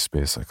staring into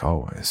space like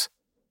always.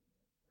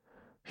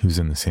 He was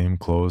in the same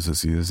clothes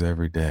as he is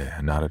every day,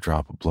 and not a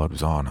drop of blood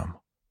was on him.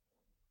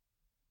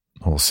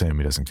 Old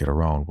Sammy doesn't get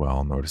around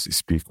well, nor does he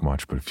speak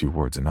much but a few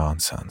words of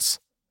nonsense.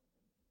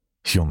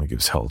 He only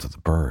gives hell to the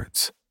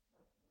birds.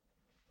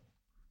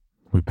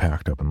 We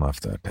packed up and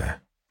left that day.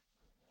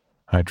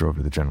 I drove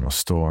to the general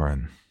store,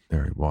 and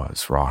there he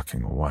was,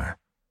 rocking away.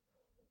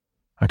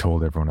 I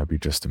told everyone I'd be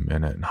just a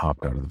minute and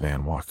hopped out of the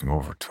van, walking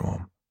over to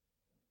him.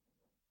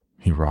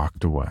 He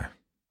rocked away,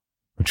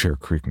 a chair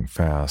creaking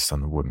fast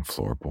on the wooden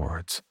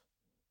floorboards,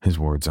 his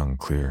words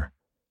unclear.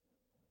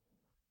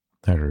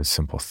 I uttered a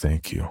simple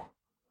thank you.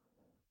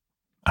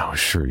 I was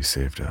sure he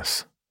saved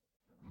us,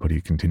 but he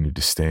continued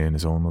to stay in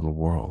his own little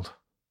world.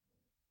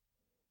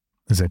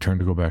 As I turned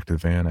to go back to the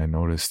van, I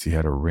noticed he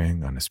had a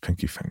ring on his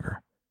pinky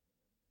finger.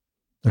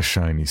 A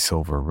shiny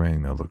silver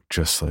ring that looked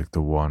just like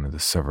the one of the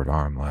severed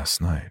arm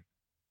last night.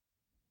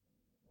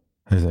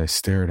 As I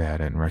stared at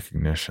it in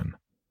recognition,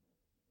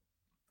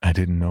 I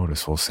didn't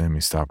notice while Sammy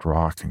stopped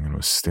rocking and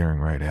was staring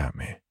right at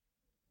me.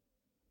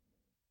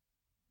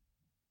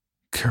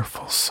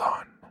 "Careful,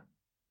 son,"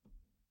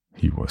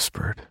 he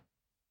whispered.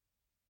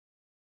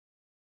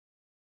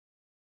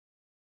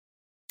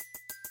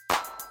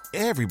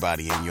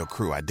 Everybody in your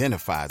crew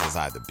identifies as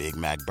either Big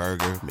Mac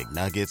Burger,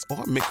 McNuggets,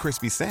 or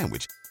McCrispy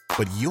Sandwich.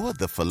 But you're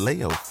the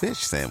Filet-O-Fish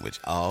Sandwich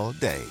all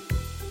day.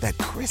 That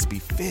crispy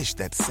fish,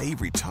 that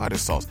savory tartar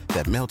sauce,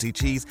 that melty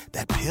cheese,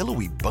 that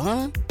pillowy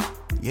bun.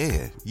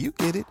 Yeah, you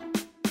get it.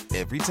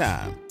 Every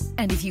time.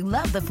 And if you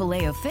love the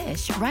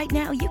Filet-O-Fish, right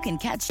now you can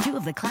catch two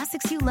of the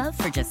classics you love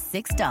for just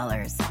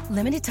 $6.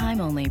 Limited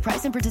time only.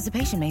 Price and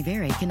participation may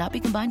vary. Cannot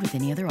be combined with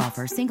any other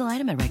offer. Single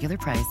item at regular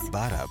price.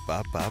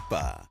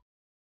 Ba-da-ba-ba-ba.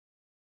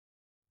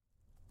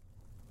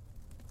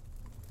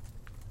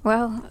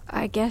 Well,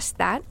 I guess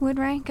that would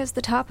rank as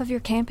the top of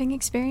your camping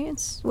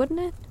experience, wouldn't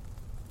it?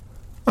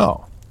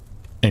 Oh,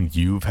 and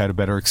you've had a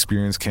better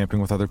experience camping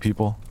with other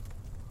people?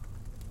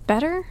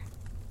 Better?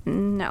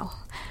 No.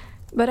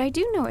 But I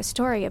do know a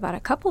story about a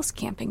couple's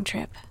camping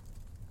trip.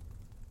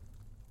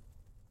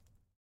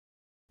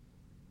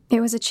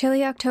 It was a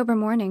chilly October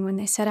morning when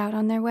they set out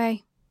on their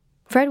way.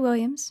 Fred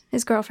Williams,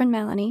 his girlfriend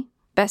Melanie,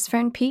 best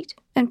friend Pete,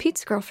 and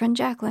Pete's girlfriend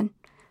Jacqueline.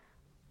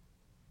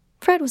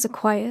 Fred was a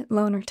quiet,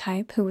 loner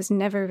type who was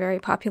never very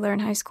popular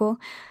in high school.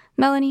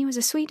 Melanie was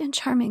a sweet and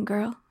charming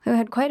girl who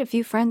had quite a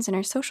few friends in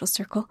her social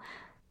circle.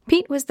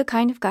 Pete was the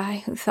kind of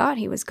guy who thought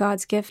he was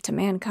God's gift to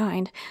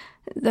mankind,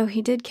 though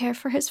he did care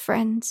for his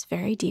friends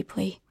very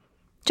deeply.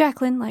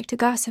 Jacqueline liked to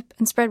gossip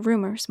and spread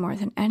rumors more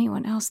than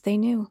anyone else they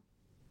knew.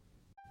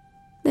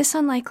 This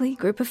unlikely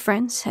group of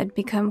friends had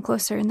become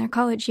closer in their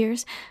college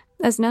years,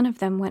 as none of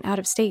them went out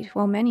of state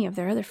while many of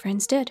their other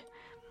friends did.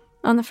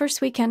 On the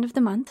first weekend of the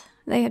month,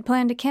 they had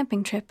planned a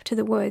camping trip to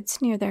the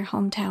woods near their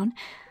hometown.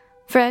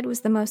 Fred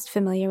was the most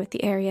familiar with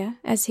the area,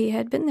 as he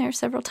had been there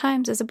several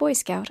times as a Boy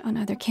Scout on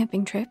other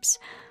camping trips.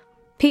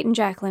 Pete and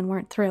Jacqueline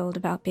weren't thrilled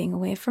about being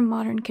away from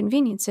modern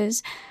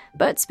conveniences,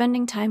 but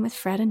spending time with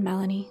Fred and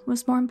Melanie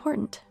was more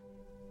important.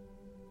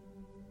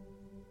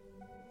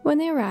 When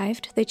they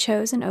arrived, they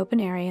chose an open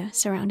area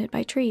surrounded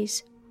by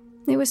trees.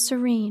 It was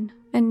serene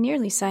and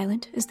nearly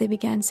silent as they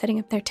began setting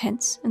up their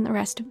tents and the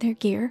rest of their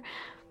gear.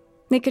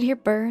 They could hear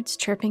birds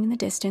chirping in the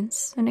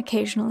distance, and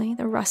occasionally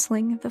the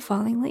rustling of the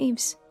falling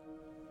leaves.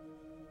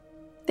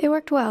 They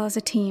worked well as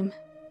a team.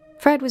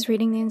 Fred was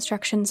reading the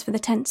instructions for the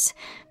tents,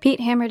 Pete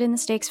hammered in the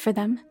stakes for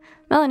them,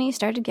 Melanie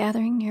started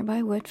gathering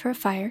nearby wood for a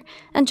fire,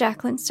 and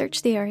Jacqueline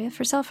searched the area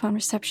for cell phone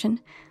reception.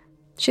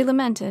 She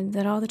lamented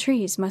that all the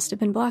trees must have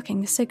been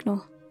blocking the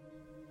signal.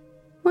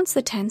 Once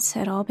the tents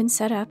had all been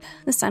set up,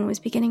 the sun was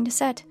beginning to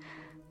set.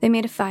 They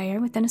made a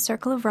fire within a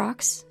circle of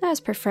rocks, as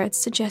per Fred's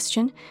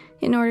suggestion,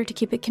 in order to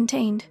keep it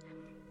contained.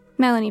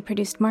 Melanie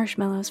produced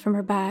marshmallows from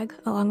her bag,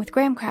 along with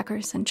graham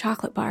crackers and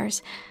chocolate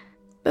bars.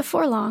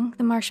 Before long,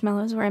 the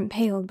marshmallows were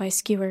impaled by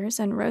skewers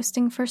and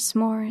roasting for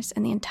s'mores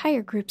and the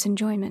entire group's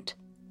enjoyment.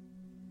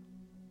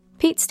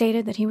 Pete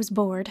stated that he was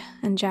bored,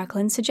 and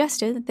Jacqueline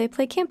suggested that they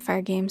play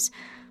campfire games.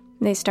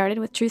 They started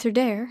with Truth or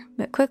Dare,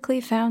 but quickly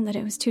found that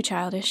it was too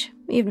childish,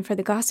 even for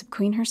the gossip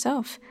queen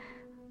herself.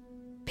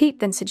 Pete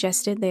then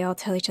suggested they all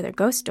tell each other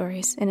ghost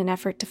stories in an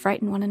effort to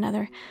frighten one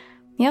another.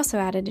 He also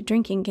added a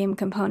drinking game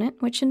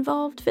component, which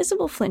involved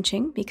visible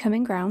flinching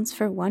becoming grounds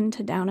for one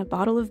to down a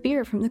bottle of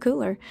beer from the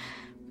cooler.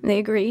 They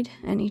agreed,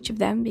 and each of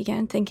them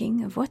began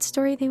thinking of what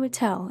story they would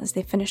tell as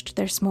they finished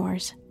their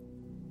s'mores.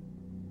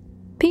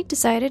 Pete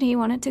decided he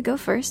wanted to go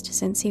first,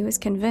 since he was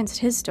convinced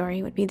his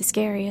story would be the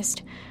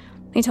scariest.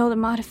 He told a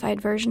modified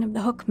version of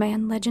the Hook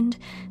Man legend,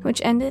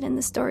 which ended in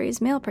the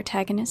story's male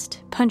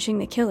protagonist punching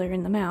the killer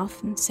in the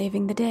mouth and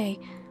saving the day.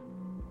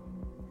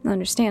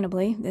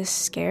 Understandably, this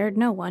scared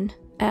no one,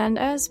 and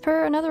as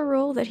per another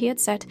rule that he had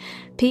set,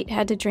 Pete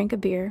had to drink a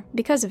beer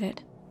because of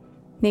it.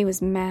 He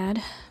was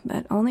mad,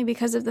 but only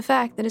because of the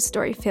fact that his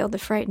story failed to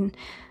frighten.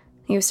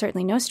 He was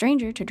certainly no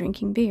stranger to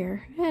drinking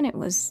beer, and it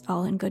was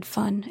all in good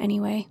fun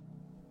anyway.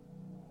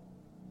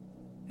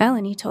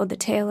 Melanie told the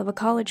tale of a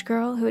college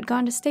girl who had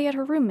gone to stay at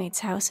her roommate's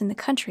house in the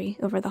country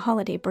over the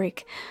holiday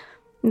break.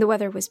 The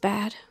weather was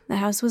bad, the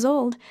house was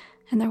old,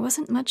 and there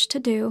wasn't much to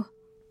do.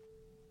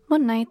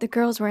 One night, the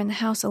girls were in the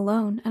house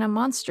alone, and a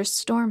monstrous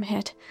storm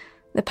hit.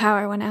 The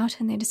power went out,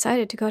 and they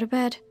decided to go to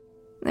bed.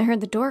 They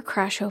heard the door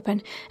crash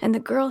open, and the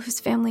girl whose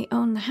family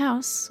owned the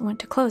house went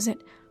to close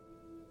it.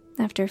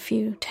 After a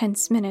few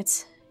tense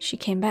minutes, she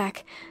came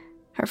back.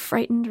 Her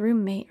frightened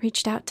roommate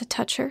reached out to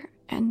touch her,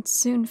 and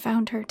soon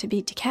found her to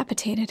be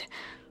decapitated.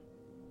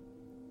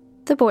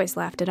 The boys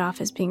laughed it off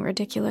as being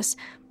ridiculous.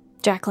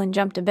 Jacqueline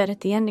jumped a bit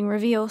at the ending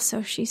reveal,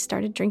 so she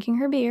started drinking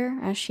her beer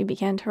as she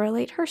began to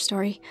relate her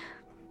story.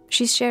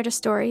 She shared a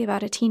story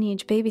about a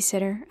teenage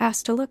babysitter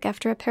asked to look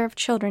after a pair of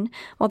children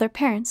while their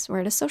parents were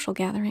at a social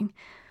gathering.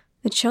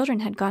 The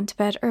children had gone to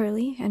bed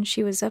early, and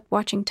she was up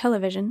watching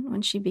television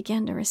when she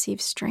began to receive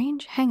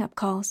strange hang-up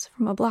calls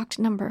from a blocked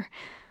number.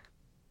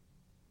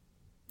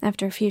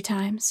 After a few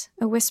times,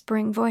 a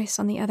whispering voice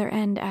on the other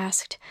end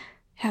asked,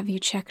 "Have you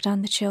checked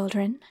on the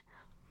children?"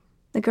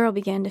 The girl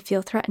began to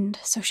feel threatened,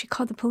 so she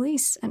called the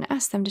police and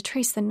asked them to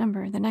trace the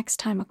number the next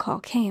time a call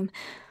came.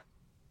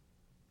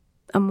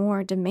 A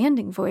more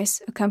demanding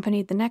voice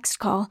accompanied the next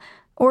call,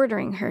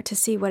 ordering her to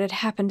see what had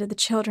happened to the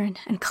children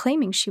and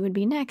claiming she would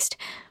be next.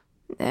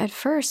 At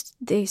first,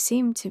 they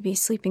seemed to be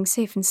sleeping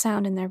safe and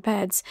sound in their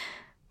beds,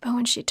 but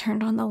when she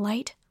turned on the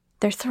light,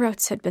 their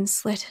throats had been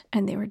slit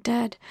and they were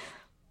dead.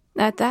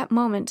 At that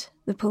moment,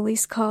 the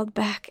police called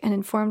back and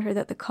informed her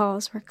that the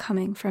calls were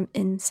coming from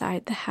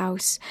inside the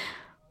house.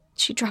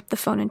 She dropped the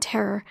phone in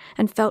terror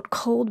and felt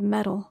cold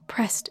metal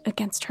pressed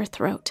against her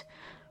throat.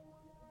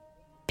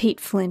 Pete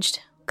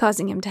flinched,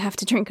 causing him to have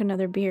to drink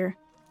another beer.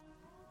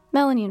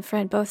 Melanie and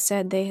Fred both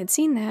said they had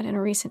seen that in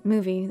a recent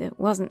movie that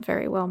wasn't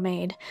very well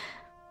made.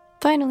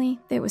 Finally,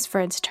 it was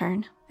Fred's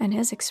turn, and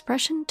his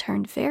expression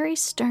turned very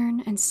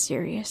stern and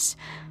serious.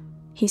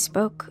 He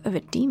spoke of a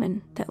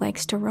demon that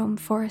likes to roam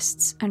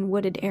forests and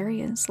wooded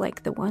areas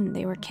like the one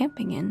they were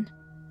camping in.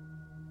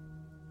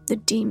 "The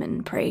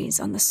demon preys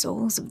on the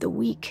souls of the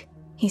weak,"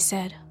 he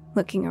said,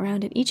 looking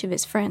around at each of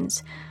his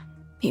friends.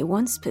 "He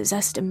once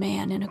possessed a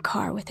man in a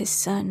car with his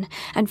son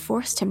and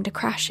forced him to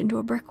crash into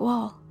a brick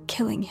wall,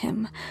 killing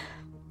him.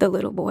 The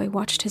little boy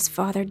watched his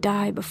father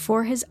die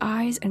before his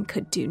eyes and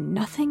could do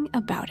nothing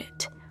about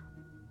it."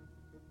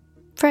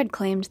 Fred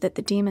claimed that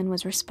the demon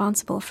was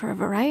responsible for a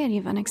variety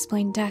of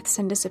unexplained deaths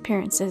and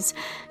disappearances,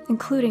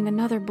 including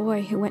another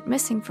boy who went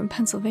missing from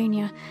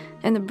Pennsylvania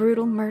and the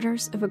brutal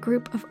murders of a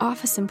group of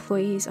office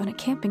employees on a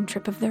camping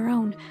trip of their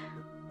own.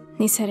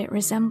 He said it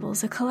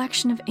resembles a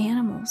collection of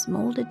animals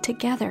molded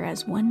together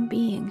as one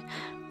being.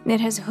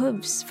 It has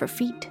hooves for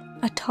feet,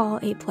 a tall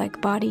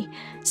ape-like body,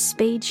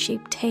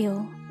 spade-shaped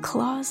tail,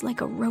 claws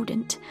like a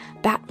rodent,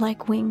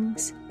 bat-like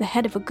wings, the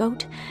head of a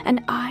goat,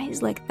 and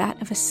eyes like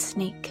that of a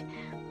snake.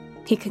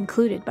 He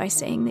concluded by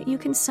saying that you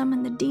can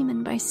summon the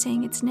demon by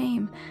saying its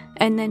name,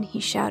 and then he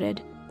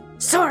shouted,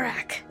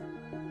 "Zorak!"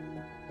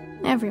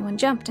 Everyone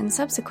jumped and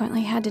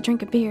subsequently had to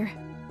drink a beer.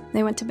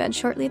 They went to bed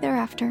shortly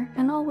thereafter,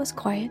 and all was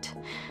quiet.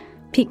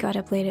 Pete got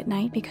up late at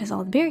night because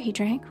all the beer he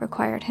drank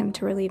required him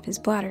to relieve his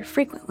bladder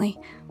frequently.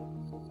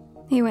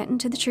 He went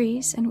into the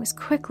trees and was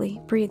quickly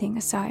breathing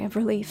a sigh of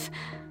relief.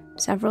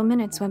 Several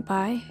minutes went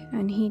by,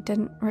 and he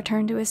didn't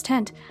return to his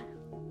tent.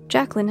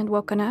 Jacqueline had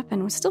woken up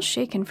and was still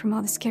shaken from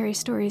all the scary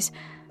stories.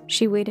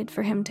 She waited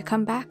for him to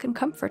come back and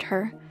comfort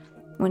her.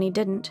 When he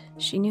didn't,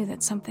 she knew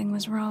that something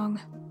was wrong.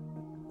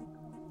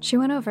 She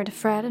went over to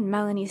Fred and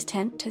Melanie's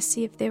tent to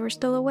see if they were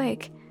still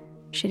awake.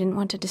 She didn't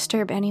want to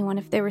disturb anyone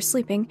if they were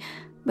sleeping,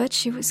 but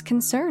she was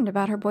concerned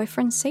about her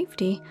boyfriend's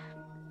safety.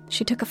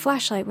 She took a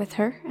flashlight with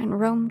her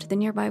and roamed the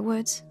nearby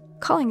woods,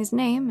 calling his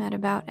name at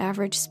about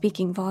average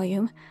speaking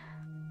volume.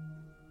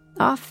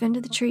 Off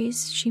into the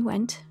trees she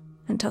went,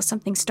 until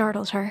something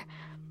startled her.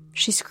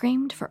 She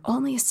screamed for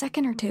only a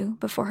second or two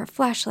before her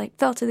flashlight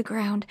fell to the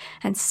ground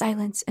and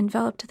silence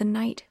enveloped the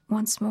night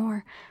once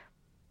more.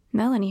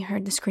 Melanie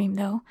heard the scream,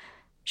 though.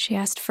 She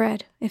asked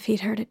Fred if he'd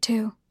heard it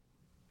too.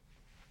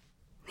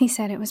 He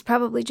said it was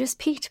probably just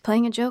Pete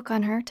playing a joke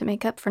on her to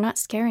make up for not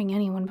scaring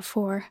anyone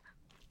before.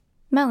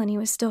 Melanie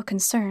was still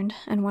concerned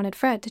and wanted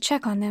Fred to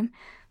check on them.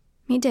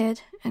 He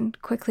did,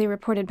 and quickly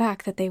reported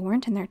back that they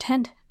weren't in their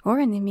tent or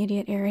in the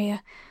immediate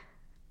area.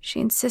 She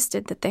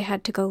insisted that they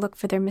had to go look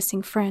for their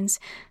missing friends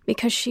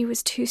because she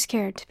was too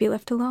scared to be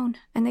left alone,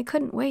 and they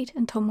couldn't wait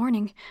until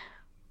morning.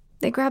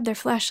 They grabbed their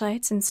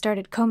flashlights and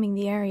started combing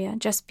the area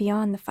just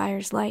beyond the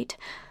fire's light.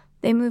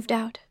 They moved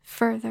out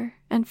further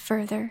and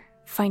further,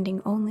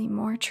 finding only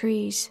more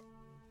trees.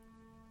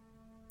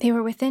 They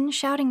were within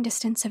shouting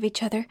distance of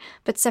each other,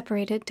 but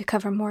separated to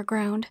cover more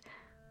ground.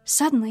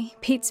 Suddenly,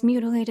 Pete's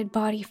mutilated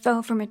body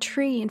fell from a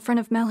tree in front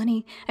of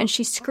Melanie, and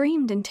she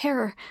screamed in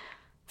terror.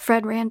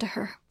 Fred ran to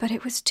her, but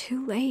it was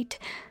too late.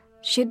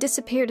 She had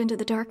disappeared into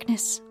the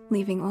darkness,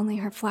 leaving only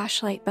her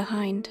flashlight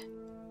behind.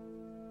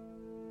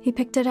 He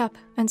picked it up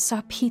and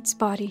saw Pete's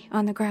body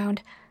on the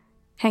ground.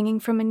 Hanging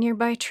from a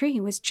nearby tree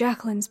was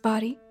Jacqueline's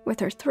body,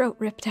 with her throat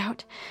ripped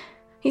out.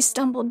 He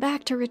stumbled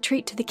back to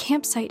retreat to the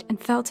campsite and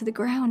fell to the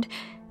ground.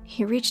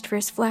 He reached for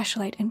his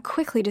flashlight and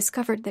quickly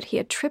discovered that he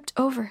had tripped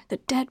over the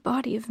dead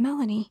body of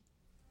Melanie.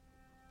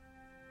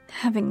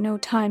 Having no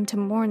time to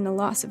mourn the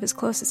loss of his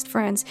closest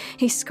friends,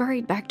 he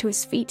scurried back to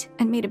his feet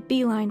and made a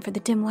beeline for the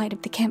dim light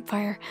of the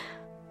campfire.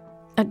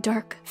 A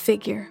dark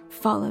figure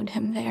followed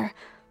him there.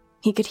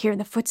 He could hear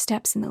the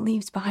footsteps in the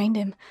leaves behind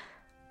him.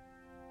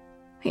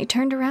 He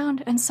turned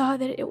around and saw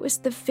that it was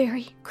the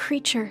very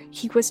creature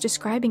he was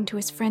describing to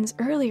his friends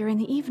earlier in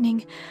the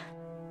evening.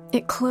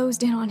 It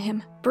closed in on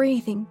him,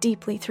 breathing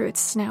deeply through its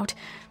snout.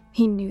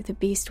 He knew the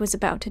beast was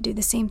about to do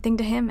the same thing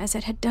to him as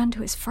it had done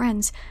to his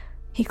friends.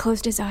 He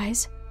closed his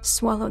eyes,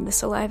 swallowed the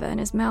saliva in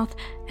his mouth,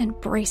 and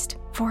braced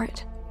for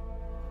it.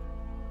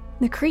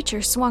 The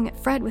creature swung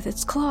at Fred with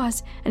its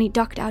claws, and he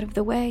ducked out of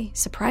the way,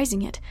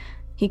 surprising it.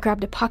 He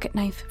grabbed a pocket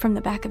knife from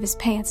the back of his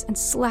pants and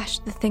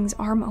slashed the thing's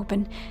arm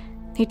open.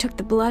 He took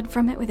the blood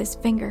from it with his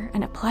finger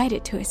and applied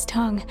it to his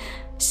tongue.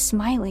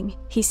 Smiling,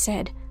 he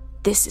said,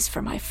 "This is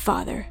for my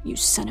father, you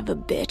son of a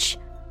bitch."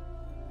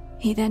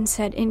 He then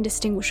said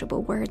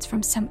indistinguishable words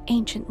from some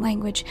ancient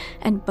language,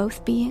 and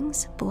both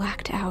beings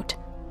blacked out.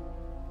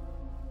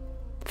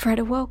 Fred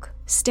awoke,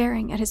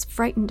 staring at his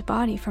frightened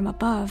body from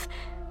above.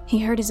 He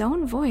heard his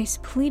own voice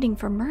pleading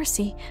for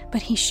mercy,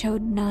 but he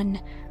showed none.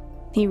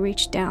 He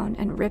reached down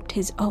and ripped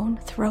his own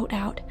throat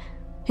out.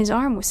 His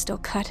arm was still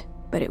cut,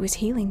 but it was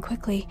healing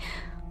quickly.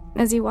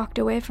 As he walked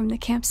away from the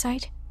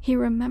campsite, he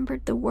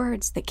remembered the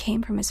words that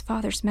came from his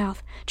father's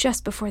mouth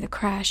just before the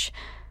crash.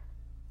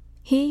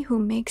 He who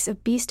makes a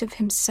beast of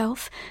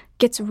himself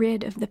gets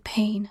rid of the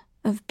pain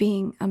of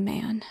being a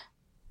man.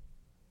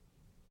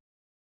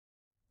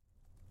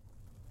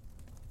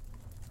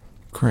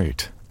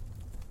 Great.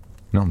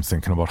 Now I'm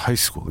thinking about high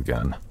school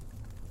again.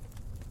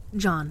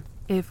 John,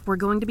 if we're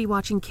going to be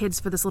watching kids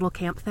for this little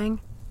camp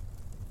thing,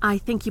 I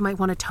think you might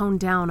want to tone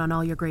down on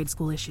all your grade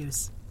school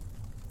issues.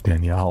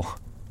 Danielle,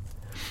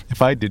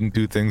 if I didn't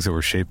do things that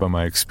were shaped by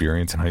my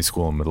experience in high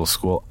school and middle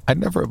school, I'd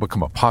never have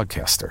become a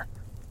podcaster.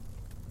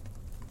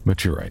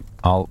 But you're right.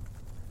 I'll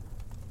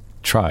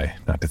try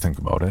not to think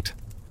about it.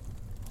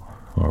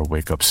 Or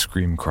wake up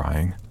scream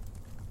crying.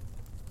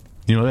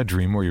 You know that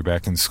dream where you're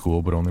back in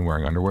school but only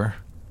wearing underwear?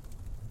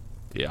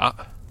 Yeah,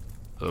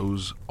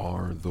 those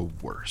are the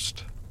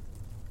worst.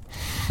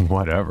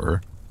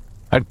 Whatever.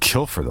 I'd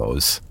kill for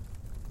those.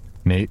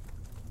 Nate,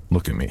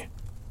 look at me.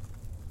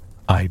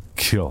 I'd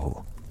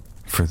kill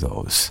for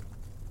those.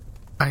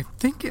 I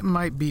think it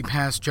might be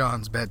past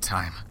John's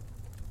bedtime.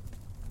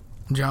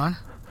 John?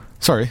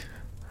 Sorry.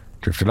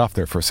 Drifted off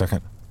there for a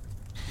second.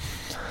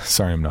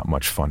 Sorry I'm not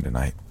much fun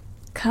tonight.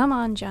 Come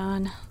on,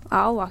 John.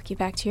 I'll walk you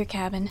back to your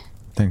cabin.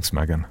 Thanks,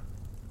 Megan.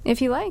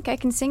 If you like, I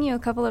can sing you a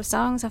couple of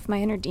songs off my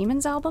Inner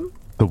Demons album.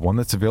 The one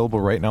that's available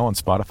right now on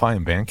Spotify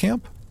and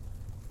Bandcamp?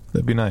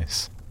 That'd be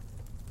nice.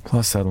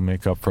 Plus, that'll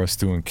make up for us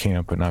doing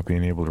camp but not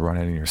being able to run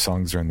any of your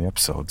songs during the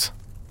episodes.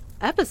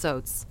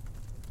 Episodes?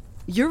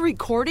 You're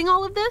recording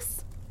all of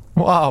this?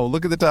 Wow,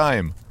 look at the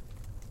time.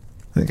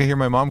 I think I hear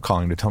my mom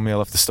calling to tell me I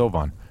left the stove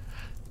on.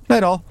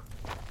 Night all.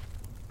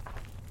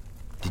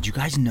 Did you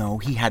guys know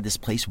he had this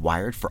place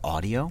wired for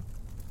audio?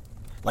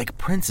 Like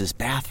Prince's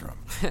bathroom.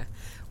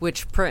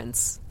 Which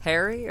Prince?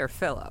 Harry or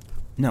Philip?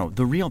 No,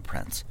 the real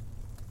Prince.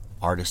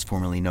 Artist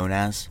formerly known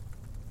as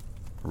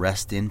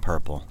Rest in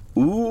Purple.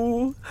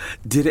 Ooh,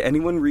 did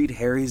anyone read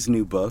Harry's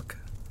new book?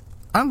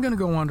 I'm gonna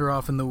go wander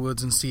off in the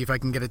woods and see if I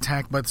can get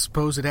attacked by the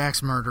supposed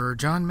axe murderer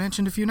John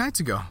mentioned a few nights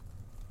ago.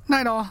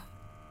 Night all.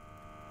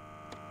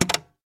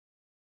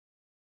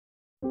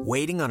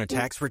 Waiting on a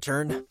tax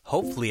return?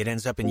 Hopefully it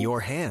ends up in your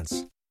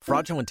hands.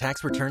 Fraudulent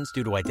tax returns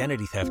due to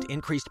identity theft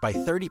increased by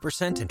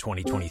 30% in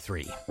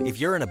 2023. If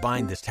you're in a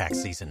bind this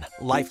tax season,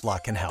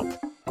 LifeLock can help.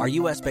 Our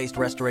U.S.-based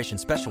restoration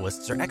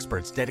specialists are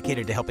experts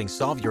dedicated to helping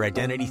solve your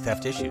identity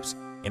theft issues.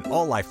 And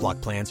all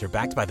LifeLock plans are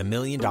backed by the $1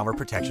 Million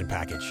Protection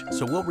Package.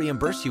 So we'll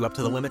reimburse you up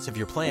to the limits of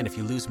your plan if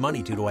you lose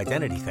money due to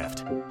identity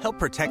theft. Help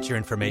protect your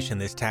information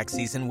this tax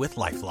season with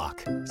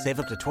LifeLock.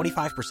 Save up to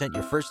 25%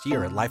 your first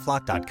year at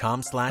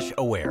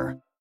LifeLock.com/aware.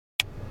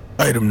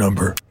 Item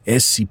number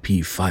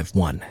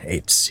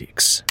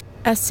SCP-5186.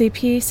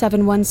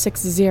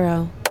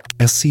 SCP-7160.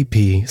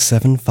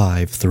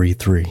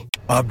 SCP-7533.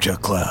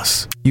 Object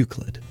Class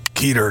Euclid.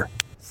 Keter.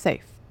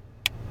 Safe.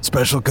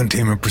 Special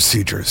Containment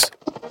Procedures.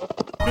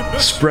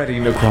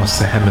 Spreading across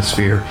the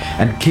hemisphere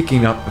and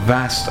kicking up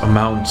vast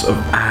amounts of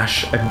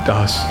ash and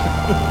dust.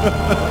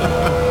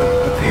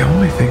 The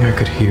only thing I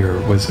could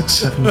hear was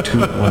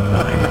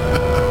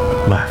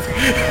 7219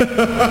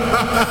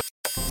 laughing.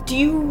 Do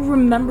you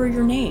remember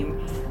your name?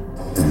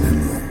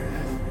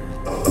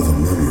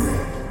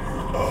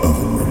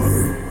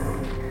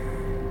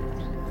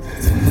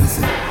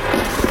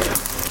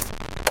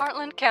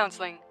 Heartland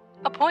Counseling.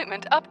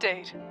 Appointment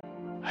update.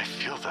 I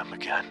feel them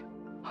again.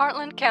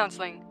 Heartland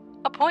Counseling.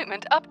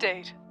 Appointment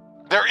update.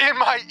 They're in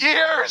my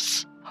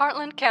ears!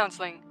 Heartland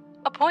Counseling.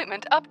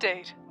 Appointment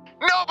update.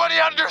 Nobody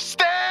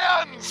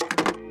understands!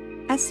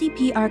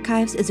 SCP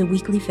Archives is a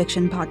weekly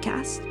fiction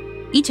podcast.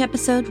 Each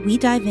episode, we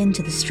dive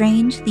into the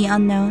strange, the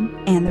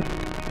unknown, and the...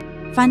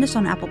 Find us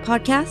on Apple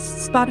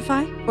Podcasts,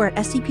 Spotify, or at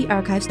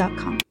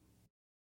scparchives.com.